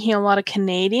and drinking a lot of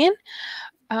Canadian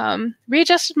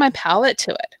readjusted my palate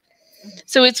to it.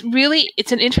 So it's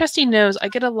an interesting nose. I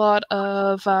get a lot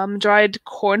of dried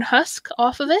corn husk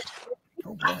off of it.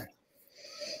 Okay.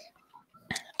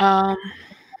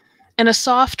 And a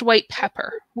soft white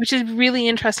pepper, which is really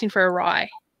interesting for a rye.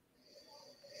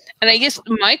 And I guess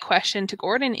my question to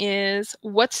Gordon is,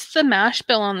 what's the mash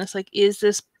bill on this? Like, is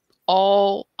this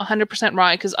all 100%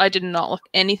 rye? Because I did not look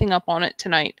anything up on it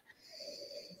tonight.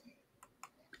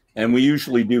 And we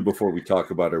usually do before we talk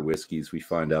about our whiskeys. We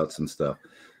find out some stuff.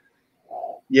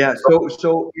 Yeah, so it's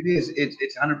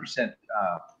 100%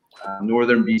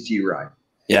 northern BC rye.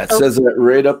 Yeah, it says that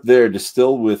right up there,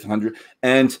 distilled with 100.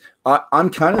 And I'm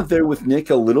kind of there with Nick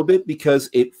a little bit because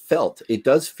it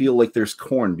does feel like there's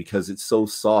corn because it's so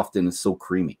soft and it's so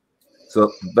creamy.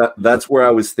 So that's where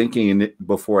I was thinking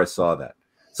before I saw that.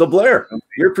 So Blair,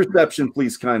 your perception,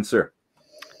 please, kind sir.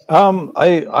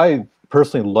 I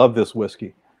personally love this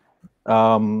whiskey.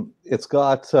 It's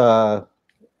got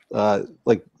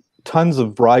like tons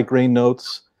of rye grain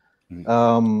notes.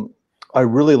 I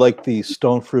really like the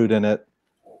stone fruit in it.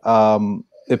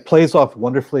 It plays off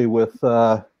wonderfully with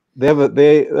Odd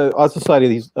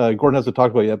Society. Gordon hasn't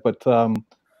talked about it yet, but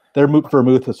their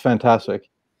vermouth is fantastic.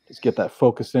 Just get that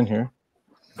focused in here.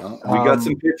 Well, we got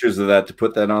some pictures of that to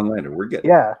put that on later. We're good.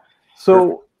 Yeah.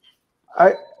 So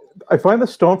I find the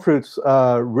stone fruits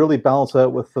really balance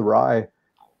out with the rye.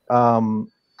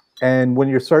 And when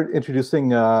you start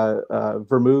introducing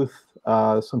vermouth,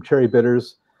 some cherry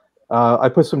bitters, I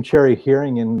put some cherry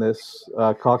herring in this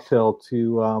cocktail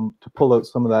to pull out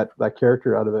some of that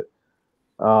character out of it.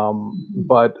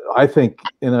 But I think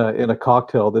in a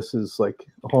cocktail, this is like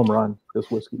a home run,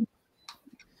 this whiskey.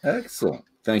 Excellent.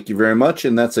 Thank you very much.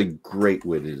 And that's a great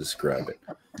way to describe it.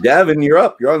 Davin, you're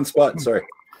up. You're on the spot. Sorry.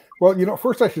 Well,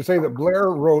 first I should say that Blair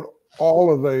wrote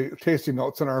all of the tasting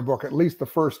notes in our book, at least the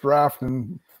first draft,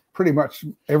 and pretty much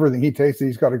everything he tasted.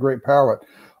 He's got a great palate.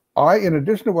 In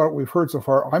addition to what we've heard so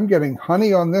far, I'm getting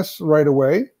honey on this right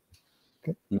away.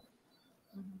 Okay.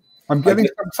 I'm getting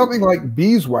something like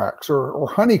beeswax or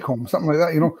honeycomb, something like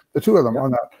that. The two of them on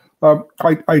that.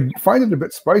 I find it a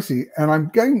bit spicy, and I'm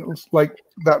getting like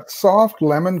that soft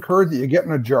lemon curd that you get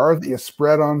in a jar that you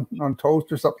spread on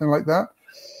toast or something like that.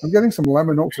 I'm getting some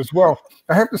lemon notes as well.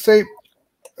 I have to say,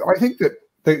 I think that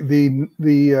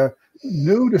the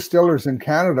new distillers in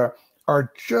Canada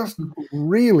are just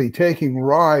really taking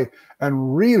rye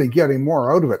and really getting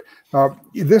more out of it.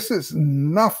 This is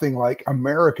nothing like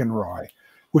American rye,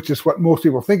 which is what most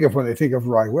people think of when they think of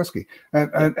rye whiskey.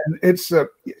 And it's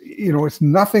it's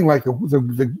nothing like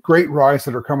the great ryes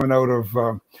that are coming out of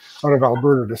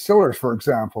Alberta distillers, for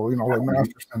example. Like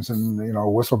Masterson's and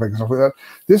Whistlebank and stuff like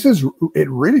that. It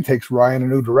really takes rye in a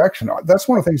new direction. That's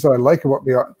one of the things that I like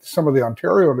about some of the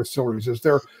Ontario distilleries is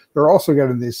they're also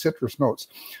getting these citrus notes.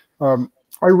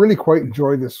 I really quite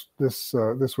enjoy this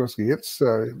whiskey. It's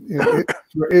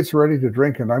ready to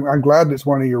drink, and I'm glad it's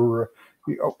one of your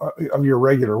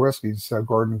regular whiskeys,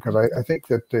 Gordon, because I think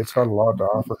that it's got a lot to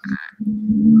offer.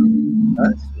 I'm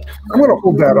going to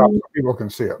hold that up so people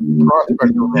can see it.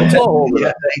 Let's all hold it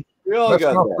up. We all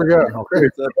got that. Forget. Okay,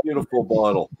 it's a beautiful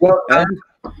bottle. Well,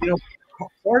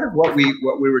 part of what we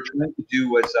were trying to do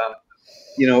was,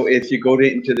 if you go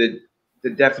into the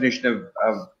definition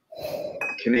of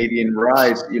Canadian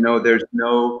rye, there's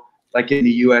no, like in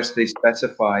the U.S. they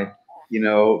specify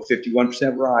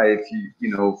 51% rye if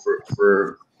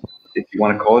if you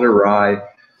want to call it a rye,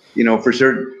 for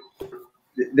certain,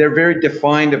 they're very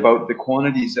defined about the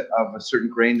quantities of a certain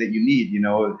grain that you need.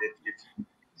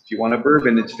 If you want a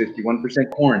bourbon, it's 51%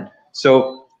 corn.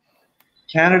 So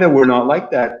Canada, we're not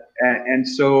like that, and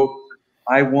so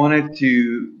we wanted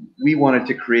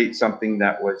to create something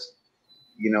that was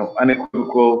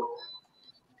unequivocal,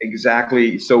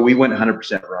 exactly. So we went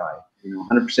 100% rye.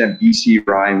 100% BC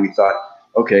rye, and we thought,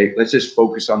 okay, let's just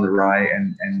focus on the rye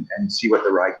and see what the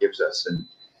rye gives us, and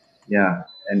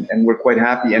we're quite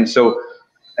happy.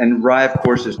 And rye, of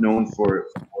course, is known for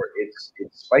its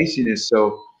spiciness.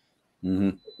 So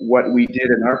what we did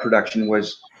in our production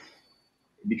was,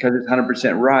 because it's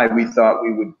 100% rye, we thought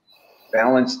we would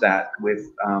balance that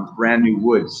with brand new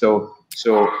wood. So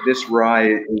this rye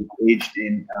is aged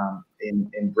in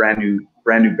brand new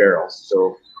barrels.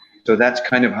 So that's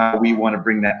kind of how we want to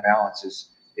bring that balance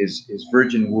is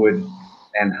virgin wood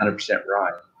and 100%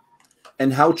 rye.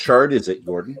 And how charred is it,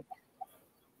 Gordon?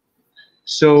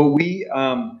 So we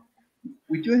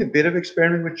do a bit of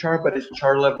experiment with char, but it's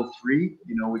char level 3,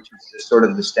 which is sort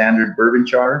of the standard bourbon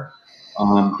char.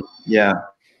 Yeah.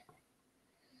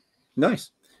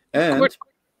 Nice. And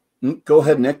go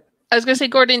ahead, Nick. I was going to say,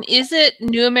 Gordon, is it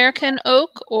New American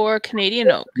oak or Canadian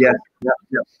oak? Yeah.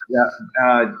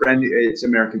 Brand new, it's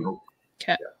American oak.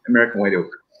 Okay. Yeah, American white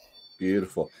oak.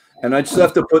 Beautiful. And I just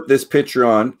have to put this picture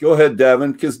on. Go ahead,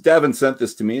 Davin, because Davin sent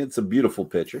this to me. It's a beautiful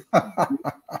picture.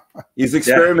 He's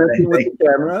experimenting with the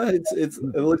camera. It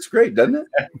looks great, doesn't it?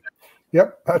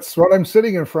 Yep, that's what I'm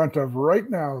sitting in front of right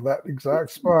now, that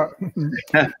exact spot.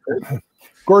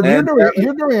 Gordon,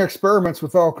 you're doing experiments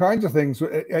with all kinds of things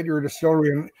at your distillery,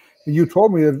 and you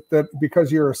told me that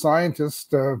because you're a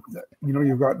scientist,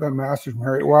 you've got the master's from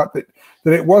Harriet Watt, that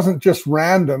it wasn't just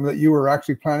random, that you were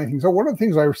actually planning things. So one of the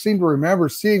things I seem to remember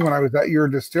seeing when I was at your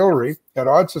distillery at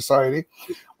Odd Society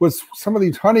was some of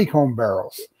these honeycomb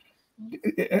barrels.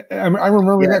 I'm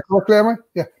remembering that correctly, am I?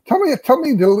 Yeah. Tell me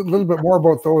a little bit more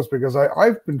about those, because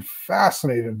I've been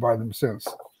fascinated by them since.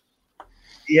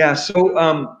 Yeah.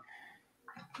 So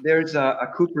there's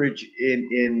a cooperage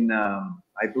in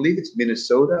I believe it's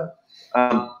Minnesota,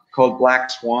 called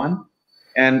Black Swan,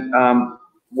 and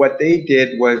what they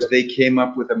did was they came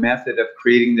up with a method of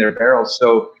creating their barrels.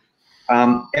 So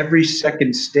every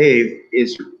second stave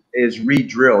is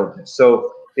re-drilled.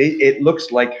 So it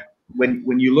looks like,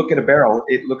 when you look at a barrel,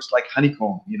 it looks like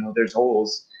honeycomb. There's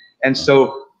holes, and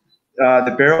so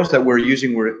the barrels that we're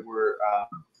using were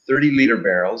 30-liter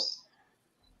barrels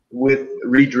with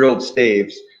re-drilled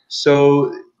staves.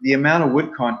 So the amount of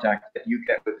wood contact that you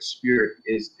get with the spirit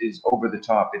is over the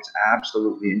top. It's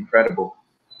absolutely incredible.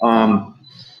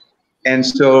 And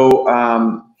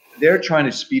so they're trying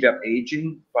to speed up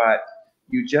aging, but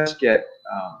you just get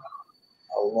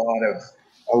a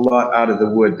lot out of the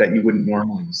wood that you wouldn't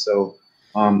normally. So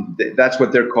that's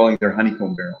what they're calling their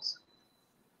honeycomb barrels.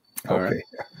 Okay.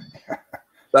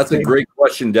 That's a great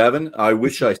question, Davin. I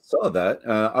wish I saw that.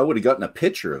 I would have gotten a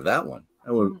picture of that one.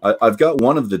 I've got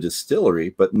one of the distillery,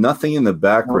 but nothing in the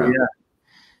background. Oh,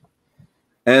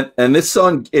 yeah. And this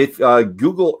on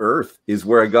Google Earth is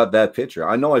where I got that picture.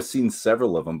 I know I've seen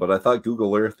several of them, but I thought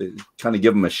Google Earth kind of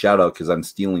give them a shout out because I'm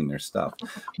stealing their stuff.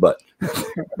 But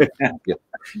yeah.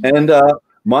 And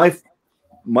my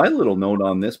little note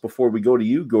on this before we go to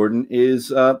you, Gordon,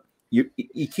 is you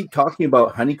keep talking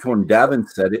about honeycomb. Davin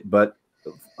said it, but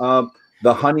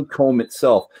the honeycomb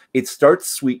itself, it starts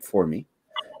sweet for me,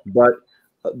 but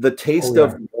the taste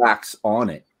of wax on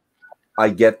it, I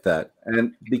get that.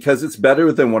 And because it's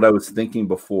better than what I was thinking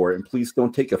before, and please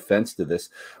don't take offense to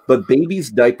this, but babies'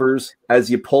 diapers,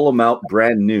 as you pull them out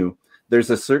brand new,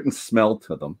 there's a certain smell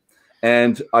to them.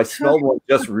 And I smelled one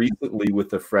just recently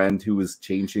with a friend who was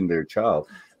changing their child.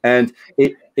 And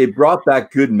it brought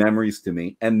back good memories to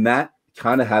me. And that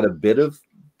kind of had a bit of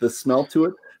the smell to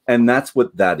it. And that's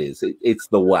what that is. It's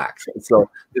the wax. So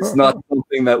it's not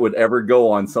something that would ever go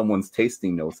on someone's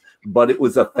tasting notes, but it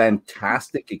was a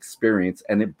fantastic experience.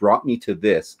 And it brought me to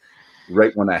this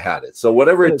right when I had it. So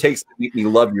whatever it takes to make me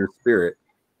love your spirit,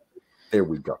 there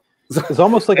we go. It's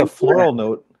almost like a floral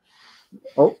note.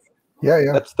 Oh,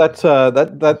 yeah. That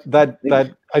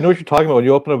I know what you're talking about. When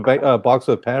you open a box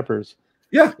of Pampers.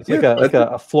 Yeah. It's like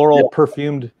a floral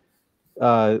perfumed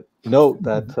note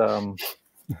that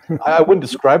I wouldn't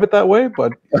describe it that way,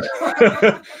 but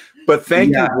but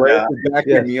thank you, Blair, for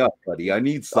backing me up, buddy. I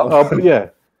need something. Yeah.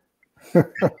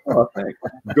 Oh, thanks.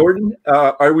 Gordon,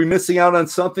 are we missing out on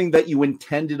something that you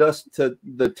intended us to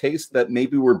the taste that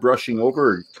maybe we're brushing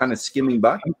over or kind of skimming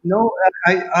by? No,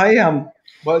 I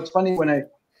well, it's funny when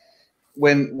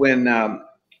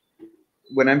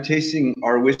I'm tasting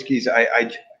our whiskeys,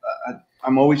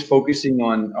 I'm always focusing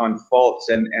on faults,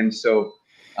 and so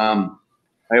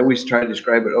I always try to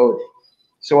describe it.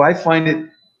 So I find it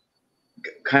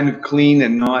kind of clean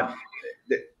and not,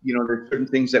 there's certain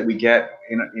things that we get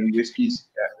in whiskeys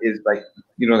is like,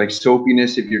 like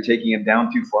soapiness if you're taking it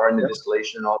down too far in the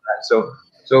distillation and all that. So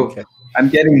okay. I'm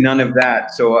getting none of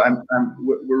that. So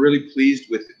we're really pleased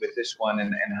with this one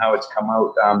and how it's come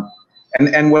out.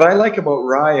 And what I like about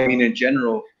rye, I mean, in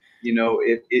general,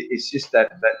 it's just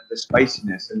that the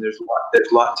spiciness, and there's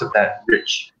lots of that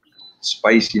rich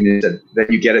spiciness that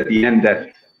you get at the end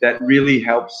that really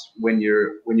helps when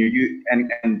you're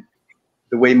and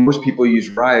the way most people use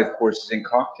rye, of course, is in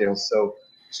cocktails.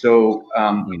 So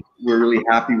we're really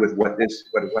happy with what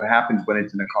happens when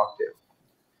it's in a cocktail.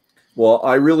 Well,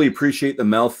 I really appreciate the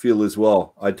mouthfeel as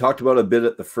well. I talked about it a bit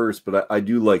at the first, but I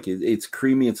do like it. It's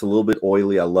creamy. It's a little bit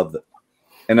oily. I love it.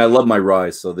 And I love my rye,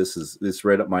 so this is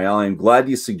right up my alley. I'm glad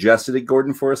you suggested it,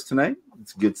 Gordon, for us tonight.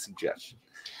 It's a good suggestion.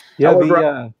 Yeah,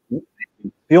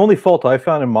 the only fault I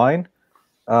found in mine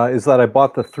is that I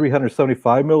bought the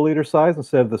 375 milliliter size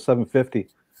instead of the 750.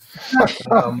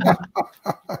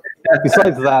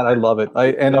 Besides that, I love it.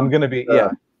 I'm going to be,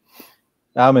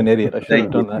 I'm an idiot. I should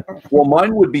have done that. Well,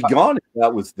 mine would be gone if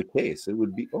that was the case. It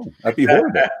would be, that'd be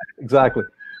horrible. Exactly.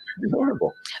 It'd be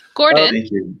horrible. Gordon.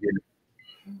 Thank you.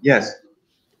 Yes.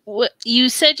 You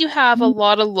said you have a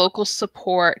lot of local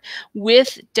support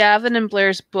with Davin and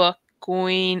Blair's book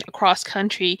going across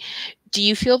country. do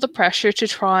you feel the pressure to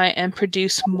try and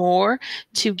produce more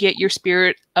to get your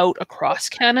spirit out across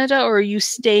Canada, or are you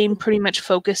staying pretty much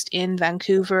focused in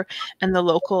Vancouver and the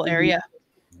local area?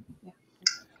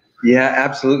 Yeah,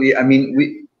 absolutely. I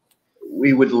mean,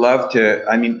 we would love to.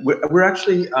 I mean, we're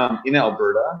actually in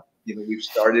Alberta. You know, we've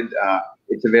started.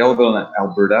 It's available in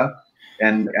Alberta,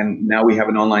 and now we have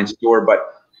an online store.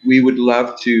 But we would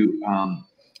love to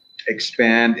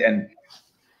expand, and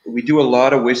we do a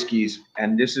lot of whiskeys,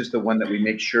 and this is the one that we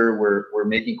make sure we're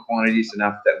making quantities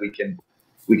enough that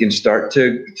we can start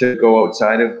to go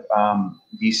outside of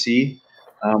BC.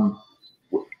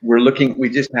 We're looking. We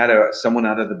just had someone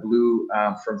out of the blue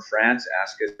from France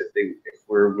ask us if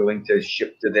we're willing to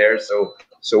ship to there. So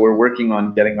we're working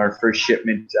on getting our first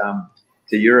shipment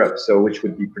to Europe. So which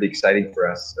would be pretty exciting for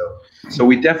us. So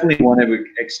we definitely want to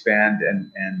expand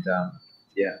and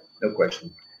yeah, no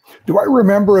question. Do I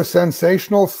remember a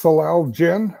sensational Salal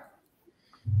gin?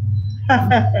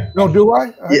 No, do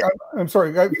I? Yeah. I'm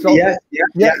sorry. Yeah,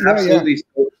 absolutely.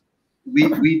 So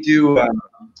we do.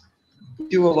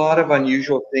 Do a lot of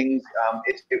unusual things.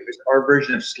 It was our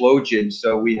version of slow gin,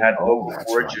 so we had local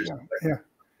foragers. Right,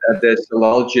 the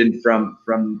Salal gin from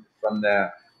the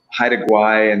Haida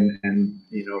Gwaii and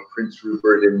you know, Prince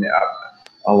Rupert and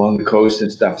along the coast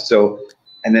and stuff. So,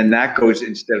 and then that goes,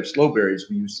 instead of slow berries,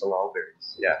 we use Salal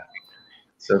berries. Yeah.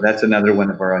 So that's another one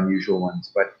of our unusual ones.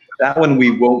 But that one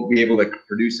we won't be able to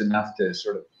produce enough to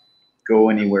sort of go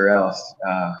anywhere else,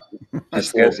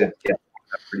 just because it gets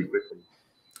up pretty quickly.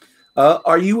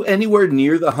 Are you anywhere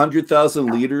near the 100,000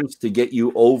 liters to get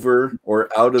you over or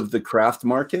out of the craft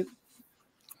market? Is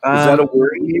that a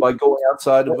worry by going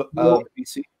outside of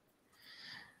BC?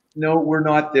 No, we're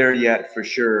not there yet for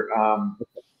sure.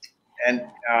 And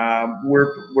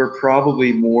we're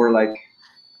probably more like,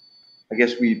 I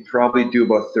guess we probably do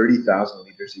about 30,000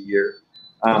 liters a year.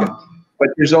 But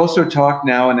there's also talk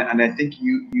now, and I think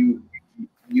you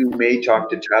may talk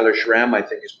to Tyler Schramm, I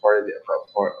think is part of the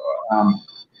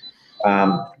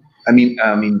I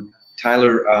mean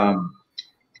Tyler,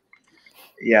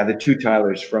 yeah, the two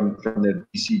Tylers from the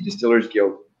BC Distillers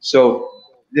Guild. So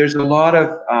there's a lot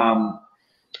of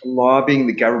lobbying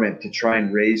the government to try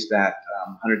and raise that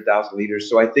 100,000 liters.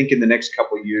 So I think in the next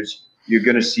couple of years, you're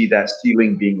going to see that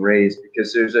ceiling being raised,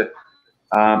 because there's a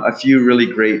few really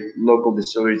great local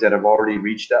distilleries that have already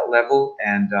reached that level,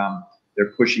 and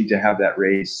they're pushing to have that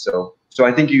raised. So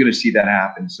I think you're going to see that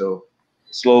happen. So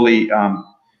slowly,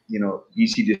 you know,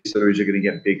 BC distilleries are going to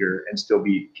get bigger and still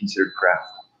be considered craft.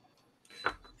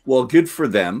 Well, good for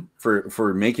them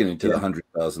for making it to the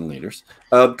 100,000 liters.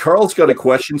 Carl's got a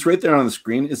question. It's right there on the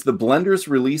screen. Is the blender's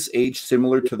release age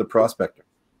similar to the prospector?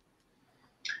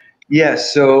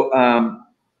 Yes. So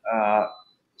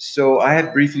so I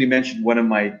had briefly mentioned one of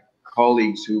my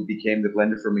colleagues who became the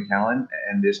blender for Macallan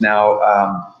and is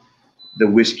now the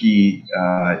whiskey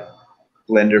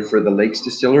blender for the Lakes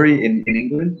Distillery in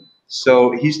England.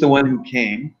 So he's the one who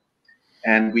came,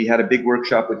 and we had a big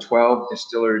workshop with 12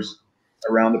 distillers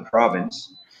around the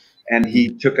province, and he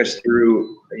took us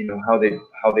through, you know, how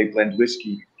they blend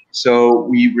whiskey. So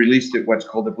we released it, what's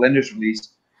called the blender's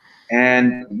release.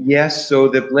 And yes, so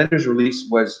the blender's release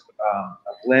was a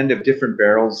blend of different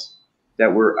barrels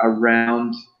that were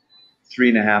around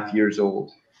 3.5 years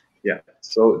old. Yeah,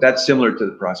 so that's similar to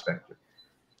the prospector.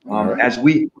 As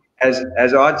we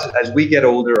get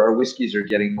older, our whiskeys are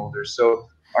getting older. So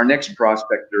our next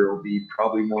prospector will be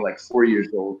probably more like 4 years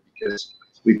old, because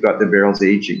we've got the barrels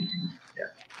aging.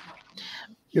 Yeah.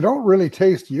 You don't really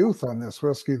taste youth on this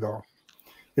whiskey, though.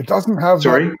 It doesn't have.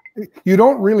 Sorry? You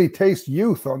don't really taste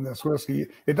youth on this whiskey.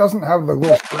 It doesn't have the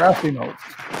little crafty notes.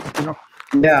 You know.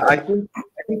 Yeah, I think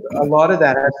a lot of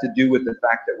that has to do with the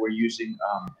fact that we're using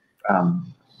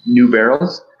new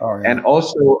barrels. Oh, yeah. And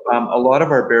also a lot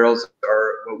of our barrels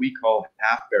are what we call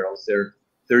half barrels. They're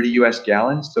 30 US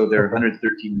gallons, so they're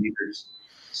 113 liters.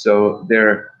 So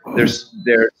they're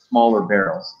smaller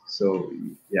barrels. So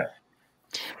yeah.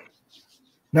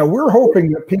 Now we're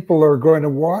hoping that people are going to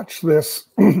watch this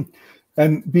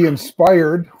and be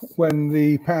inspired when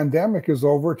the pandemic is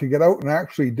over to get out and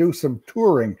actually do some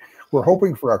touring. We're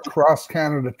hoping for a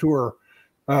cross-Canada tour.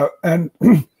 And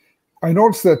I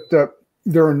noticed that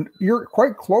you're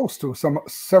quite close to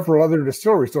several other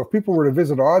distilleries. So if people were to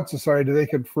visit Odd Society, they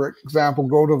could, for example,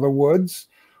 go to the Woods,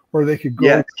 or they could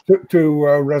go to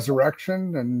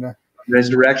Resurrection. And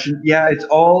Resurrection, yeah, it's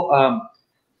all...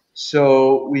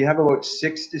 so we have about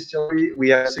 6 distilleries. We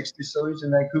have 6 distilleries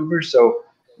in Vancouver. So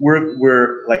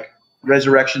we're like,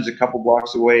 Resurrection's a couple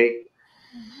blocks away.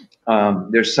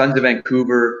 There's Sons of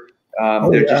Vancouver.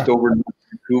 They're just over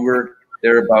Vancouver.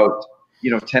 They're about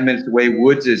 10 minutes away.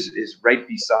 Woods is right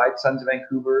beside Sons of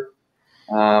Vancouver.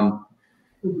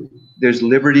 There's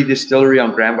Liberty Distillery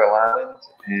on Granville Island,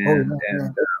 and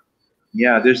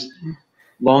there's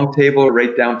Long Table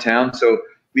right downtown. So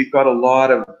we've got a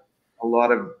lot of,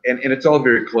 and it's all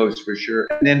very close for sure.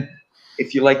 And then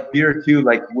if you like beer too,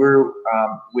 like we're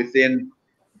within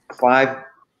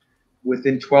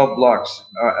 12 blocks.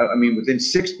 Within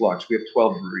 6 blocks, we have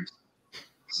 12 breweries.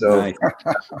 So, nice.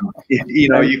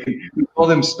 We call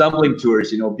them stumbling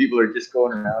tours. People are just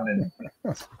going around and.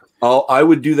 I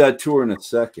would do that tour in a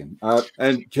second.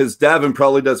 And because Davin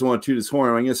probably doesn't want to toot his horn,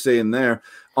 I'm going to say in there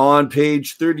on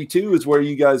page 32 is where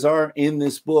you guys are in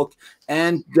this book.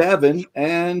 And Davin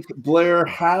and Blair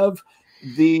have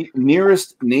the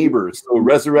nearest neighbors. So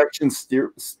Resurrection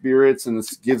Spirits, and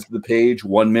this gives the page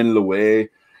 1 minute away.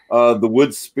 The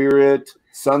Wood Spirit,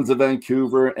 Sons of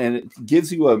Vancouver, and it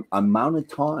gives you an amount of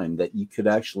time that you could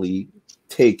actually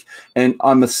take. And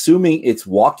I'm assuming it's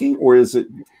walking, or is it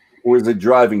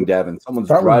driving, Davin? Someone's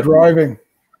driving.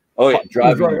 Oh yeah,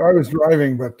 driving. I was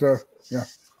driving, but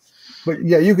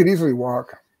yeah, you could easily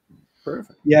walk.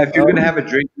 Perfect. Yeah, if you're going to have a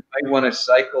drink, you might want to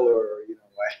cycle, or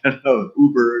I don't know,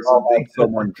 Uber or something.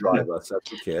 Someone drive us.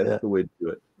 That's okay. That's the way to do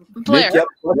it. Blair,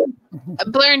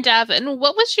 Blair and Davin,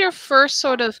 what was your first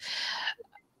sort of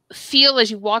feel as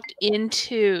you walked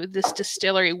into this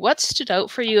distillery? What stood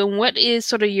out for you, and what is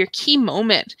sort of your key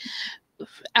moment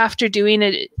after doing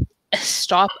a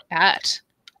stop at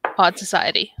Odd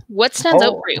Society? What stands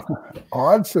out for you?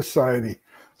 Odd Society.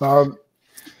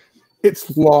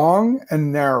 It's long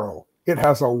and narrow. It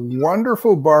has a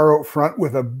wonderful bar out front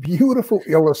with a beautiful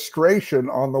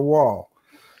illustration on the wall.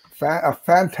 A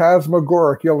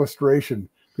phantasmagoric illustration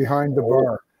behind the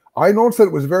bar. I noticed that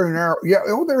it was very narrow. Yeah,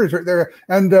 there is right there.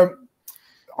 And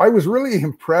I was really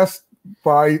impressed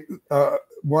by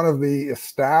one of the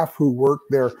staff who worked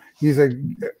there. He's a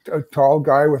tall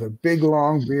guy with a big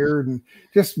long beard and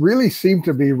just really seemed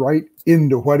to be right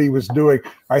into what he was doing.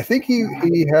 I think he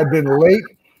had been late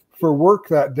for work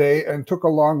that day and took a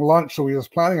long lunch, so he was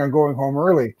planning on going home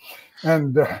early.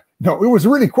 And no, it was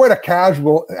really quite a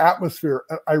casual atmosphere.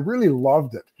 I really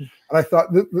loved it. And I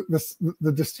thought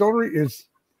the distillery is,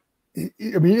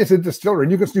 it's a distillery.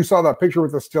 And you saw that picture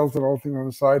with the stills and all things on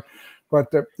the side.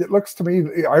 But it looks to me,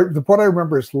 what I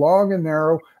remember is long and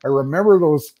narrow. I remember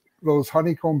those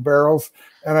honeycomb barrels,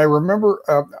 and I remember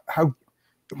how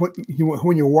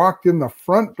when you walked in the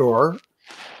front door,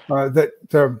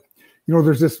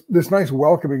 there's this nice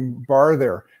welcoming bar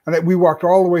there, and we walked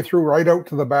all the way through right out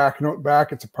to the back. And out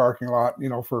back, it's a parking lot,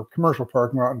 for commercial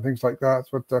parking lot and things like that.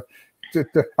 But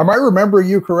am I remembering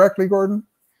you correctly, Gordon?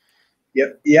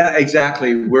 Yep. Yeah,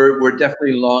 exactly. We're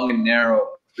definitely long and narrow.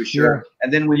 For sure, yeah.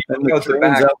 And then when you look out the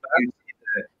back,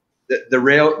 the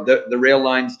rail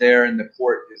lines there, and the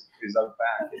port is out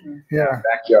back.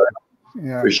 Backyard.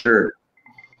 Yeah, for sure.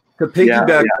 To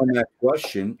piggyback on that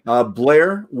question,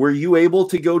 Blair, were you able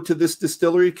to go to this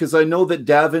distillery? Because I know that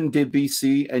Davin did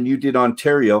BC and you did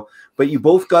Ontario, but you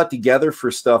both got together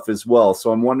for stuff as well.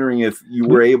 So I'm wondering if you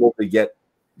were able to get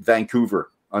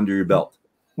Vancouver under your belt.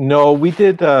 No, we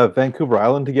did Vancouver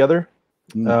Island together.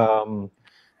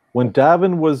 When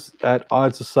Davin was at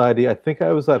Odd Society, I think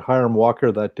I was at Hiram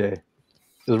Walker that day.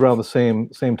 It was around the same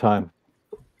time.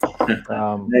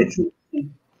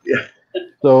 Yeah.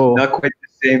 So not quite the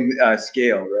same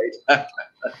scale, right?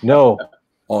 No.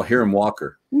 Oh, Hiram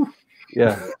Walker.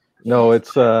 Yeah. No,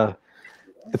 it's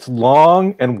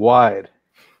long and wide.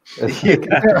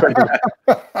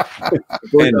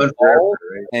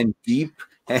 And deep.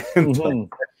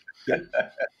 And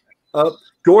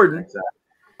Gordon.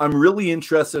 I'm really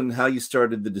interested in how you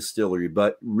started the distillery,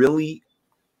 but really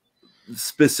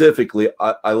specifically,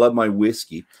 I love my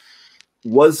whiskey.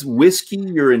 Was whiskey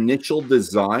your initial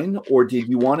design, or did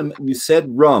you want to, you said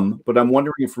rum, but I'm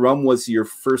wondering if rum was your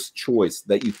first choice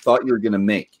that you thought you were going to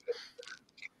make?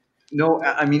 No,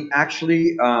 I mean,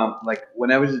 actually, like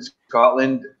when I was in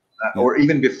Scotland, or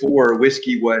even before,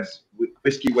 whiskey was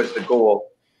the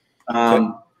goal.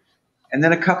 And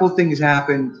then a couple of things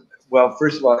happened. Well,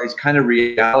 first of all, it's kind of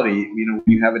reality. When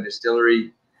you have a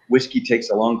distillery, whiskey takes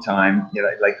a long time.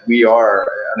 Like we are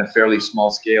on a fairly small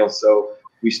scale, so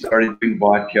we started doing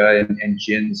vodka and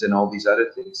gins and all these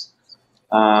other things.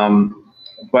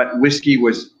 But whiskey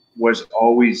was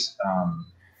always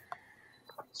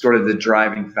sort of the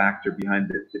driving factor behind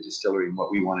the distillery and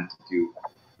what we wanted to do.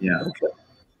 Yeah, okay.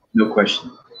 No question.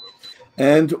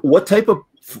 And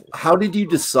how did you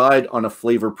decide on a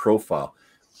flavor profile?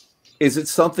 Is it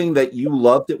something that you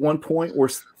loved at one point, or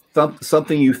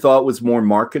something you thought was more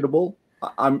marketable?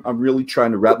 I'm really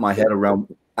trying to wrap my head around,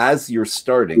 as you're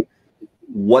starting,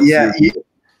 as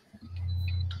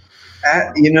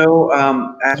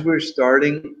we're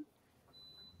starting,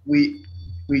 we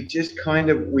just kind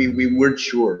of we weren't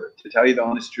sure, to tell you the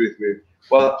honest truth.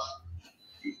 Well,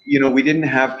 you know, we didn't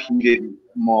have peated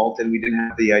malt, and we didn't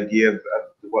have the idea of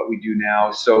what we do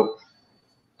now. So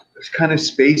it's kind of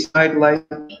Speyside like,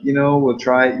 you know, we'll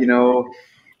try, you know,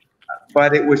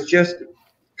 but it was just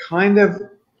kind of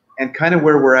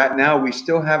where we're at now. We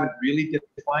still haven't really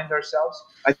defined ourselves.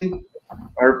 I think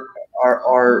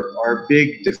our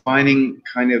big defining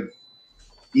kind of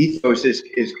ethos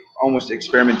is almost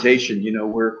experimentation. You know,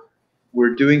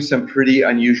 we're doing some pretty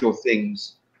unusual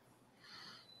things,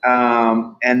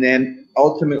 and then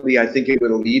ultimately, I think it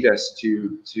will lead us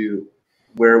to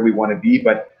where we want to be.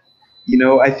 But you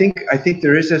know, I think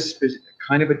there is a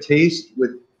kind of a taste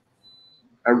with,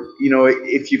 you know,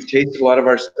 if you've tasted a lot of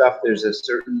our stuff, there's a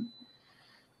certain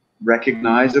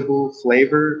recognizable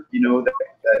flavor, you know, that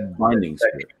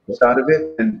comes out of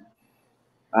it. And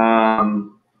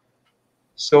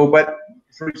so, but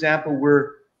for example,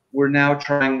 we're now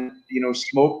trying, you know,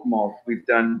 smoked malt. We've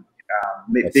done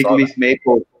big leaf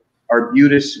maple,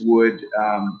 arbutus wood,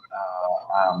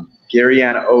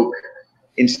 Gariana oak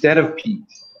instead of peat,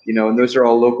 you know, and those are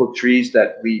all local trees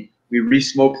that we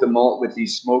re-smoke the malt with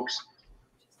these smokes.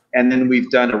 And then we've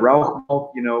done a Rauch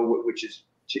malt, you know, which is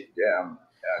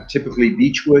typically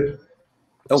beechwood.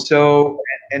 Oh. So,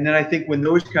 and then I think when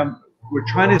those come, we're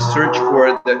trying to search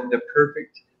for the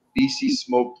perfect BC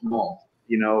smoked malt,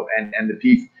 you know, and the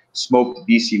beef smoked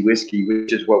BC whiskey,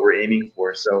 which is what we're aiming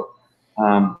for. So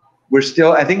we're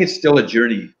still, I think it's still a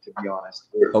journey, to be honest.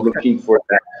 We're looking for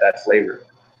that flavor.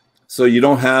 So you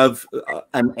don't have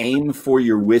an aim for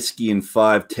your whiskey in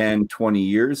 5, 10, 20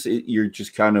 years. You're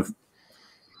just kind of,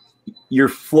 you're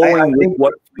flowing with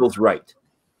what feels right.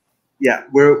 Yeah,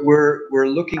 we're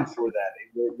looking for that.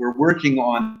 We're working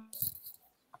on.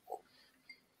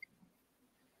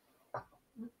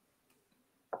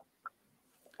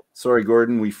 Sorry,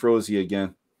 Gordon, we froze you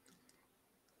again.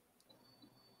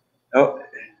 Oh,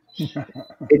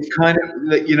 it's kind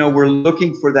of, you know, we're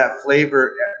looking for that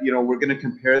flavor. You know, we're going to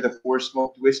compare the 4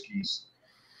 smoked whiskeys,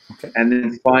 okay, and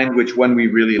then find which one we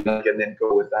really like, and then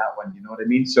go with that one. You know what I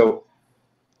mean? So,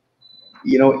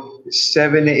 you know,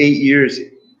 7 to 8 years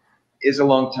is a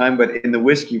long time, but in the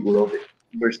whiskey world,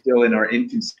 we're still in our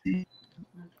infancy.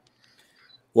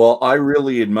 Well, I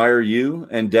really admire you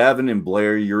and Davin and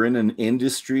Blair. You're in an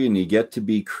industry and you get to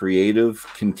be creative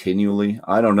continually.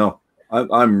 I don't know.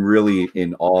 I'm really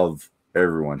in awe of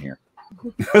everyone here.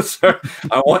 So,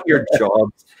 I want your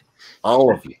jobs,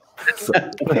 all of you. So,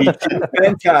 teaching's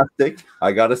fantastic.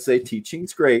 I got to say,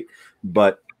 teaching's great,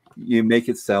 but you make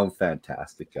it sound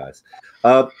fantastic, guys.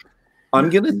 I'm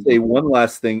going to say one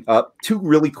last thing. 2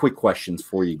 really quick questions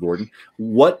for you, Gordon.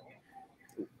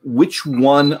 Which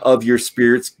one of your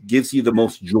spirits gives you the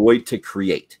most joy to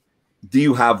create? Do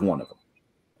you have one of them?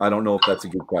 I don't know if that's a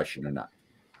good question or not.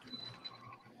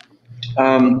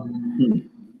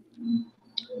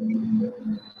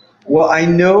 Well, I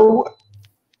know.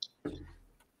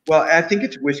 Well, I think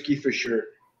it's whiskey for sure,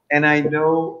 and I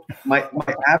know my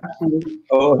absolute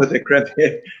the crepe.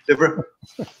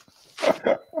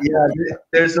 Yeah,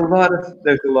 there's a lot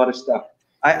of stuff.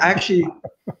 I actually,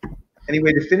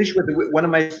 anyway, to finish with one of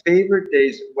my favorite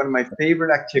days, one of my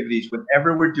favorite activities,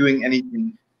 whenever we're doing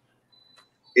anything,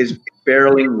 is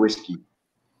barreling whiskey.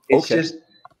 It's just,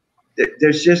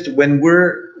 there's just, when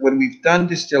we've done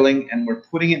distilling and we're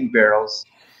putting it in barrels,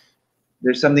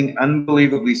 there's something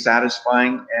unbelievably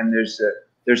satisfying, and there's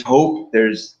hope.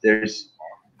 There's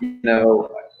you know,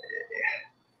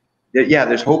 yeah,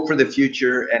 there's hope for the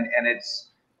future, and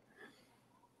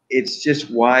it's just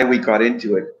why we got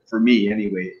into it, for me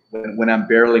anyway. When I'm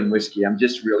barreling whiskey, I'm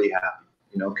just really happy,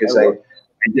 you know, because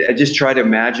I just try to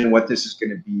imagine what this is going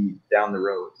to be down the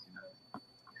road.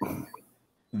 You know?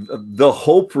 The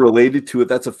hope related to it,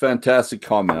 that's a fantastic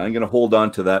comment. I'm going to hold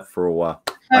on to that for a while.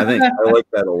 I think I like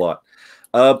that a lot.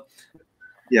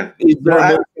 Yeah.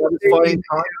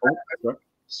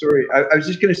 Sorry, I was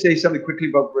just going to say something quickly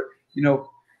about, you know,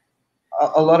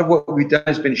 a lot of what we've done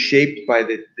has been shaped by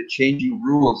the changing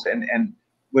rules. And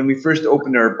when we first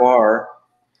opened our bar,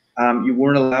 you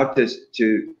weren't allowed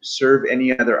to serve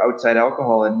any other outside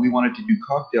alcohol, and we wanted to do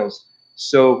cocktails.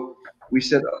 So we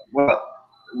said, well,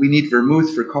 we need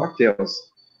vermouth for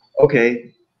cocktails.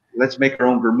 Okay, let's make our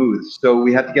own vermouth. So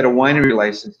we had to get a winery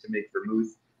license to make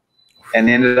vermouth, and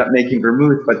ended up making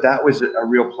vermouth. But that was a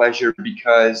real pleasure,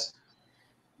 because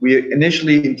we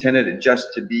initially intended it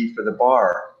just to be for the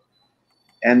bar.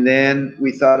 And then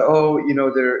we thought, oh, you know,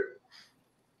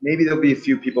 maybe there'll be a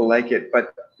few people like it,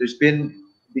 but there's been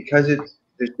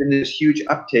this huge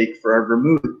uptake for our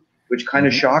vermouth, which kind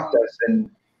of shocked us. And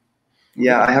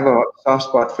yeah, I have a soft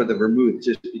spot for the vermouth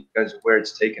just because of where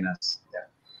it's taken us. Yeah.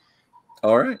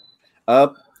 All right.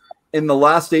 In the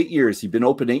last 8 years, you've been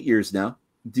open 8 years now.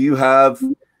 Do you have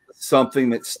something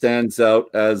that stands out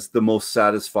as the most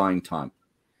satisfying time?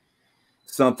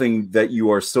 Something that you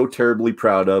are so terribly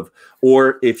proud of,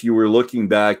 or if you were looking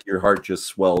back, your heart just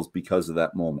swells because of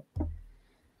that moment?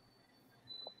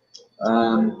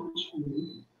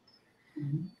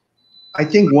 I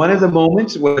think one of the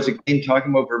moments was, again,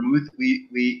 talking about vermouth. We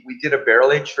did a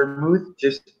barrel aged vermouth.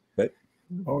 Just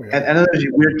oh yeah. And there's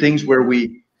weird things where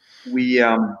we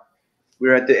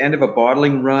were at the end of a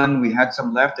bottling run. We had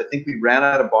some left. I think we ran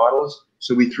out of bottles,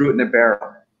 so we threw it in a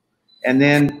barrel, and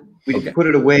then we put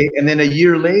it away. And then a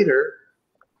year later,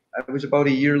 it was about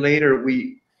a year later,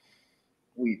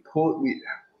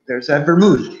 there's that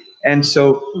vermouth, and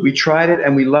so we tried it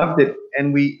and we loved it,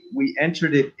 and we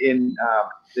entered it in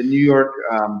the New York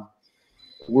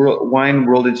Wine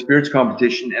World and Spirits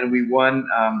competition, and we won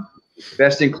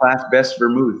best in class, best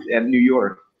vermouth at New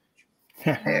York.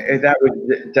 And that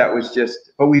was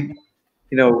just, but we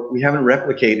haven't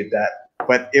replicated that,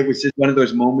 but it was just one of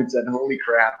those moments that, holy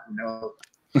crap,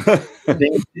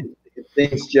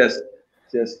 things just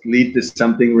lead to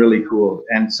something really cool.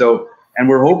 And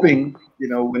we're hoping,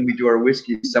 when we do our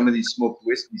whiskey, some of these smoked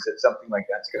whiskeys, that something like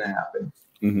that's going to happen.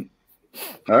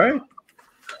 Mm-hmm. All right.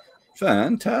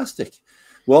 Fantastic.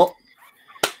 Well,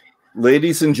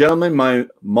 ladies and gentlemen, my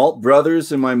malt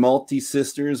brothers and my malty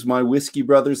sisters, my whiskey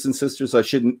brothers and sisters, I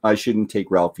shouldn't take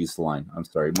Ralphie's line. I'm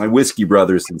sorry. My whiskey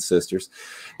brothers and sisters.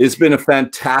 It's been a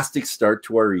fantastic start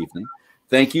to our evening.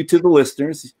 Thank you to the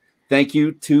listeners. Thank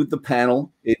you to the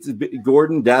panel. It's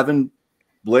Gordon, Davin,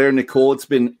 Blair, Nicole. It's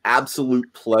been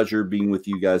absolute pleasure being with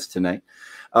you guys tonight.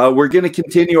 We're going to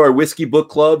continue our Whisky Book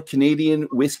Club, Canadian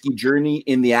Whisky Journey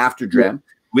in the Afterdram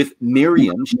with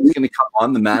Miriam. She's going to come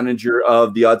on, the manager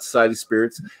of the Odd Society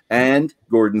Spirits, and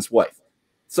Gordon's wife.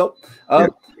 So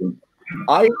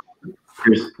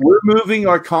we're moving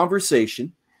our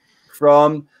conversation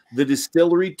from the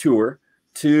distillery tour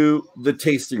to the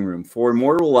tasting room for a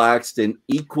more relaxed and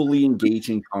equally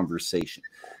engaging conversation.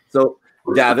 So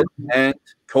Davin and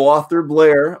co-author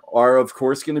Blair are, of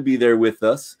course, going to be there with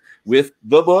us with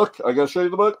the book. I got to show you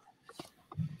the book.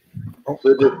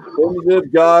 The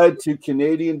Definitive Guide to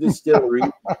Canadian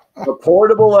Distilleries, a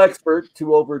portable expert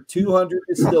to over 200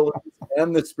 distilleries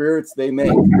and the spirits they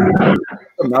make. A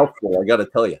mouthful, I got to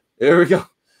tell you. There we go.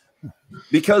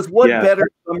 Because what better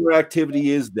summer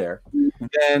activity is there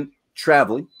than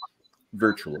traveling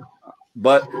virtually,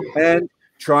 and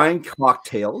trying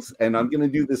cocktails, and I'm going to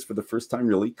do this for the first time,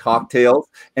 really, cocktails,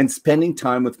 and spending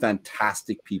time with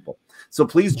fantastic people. So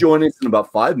please join us in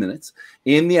about 5 minutes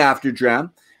in the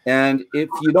Afterdram. And if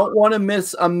you don't want to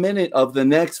miss a minute of the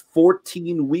next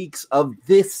 14 weeks of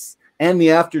this and the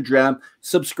Afterdram,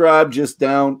 subscribe just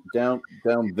down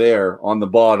there on the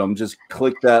bottom. Just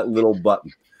click that little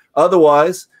button.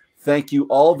 Otherwise, thank you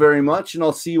all very much, and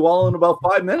I'll see you all in about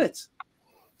 5 minutes.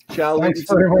 Ciao. Thanks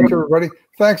very much, everybody.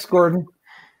 Thanks, Gordon.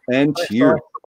 And cheers.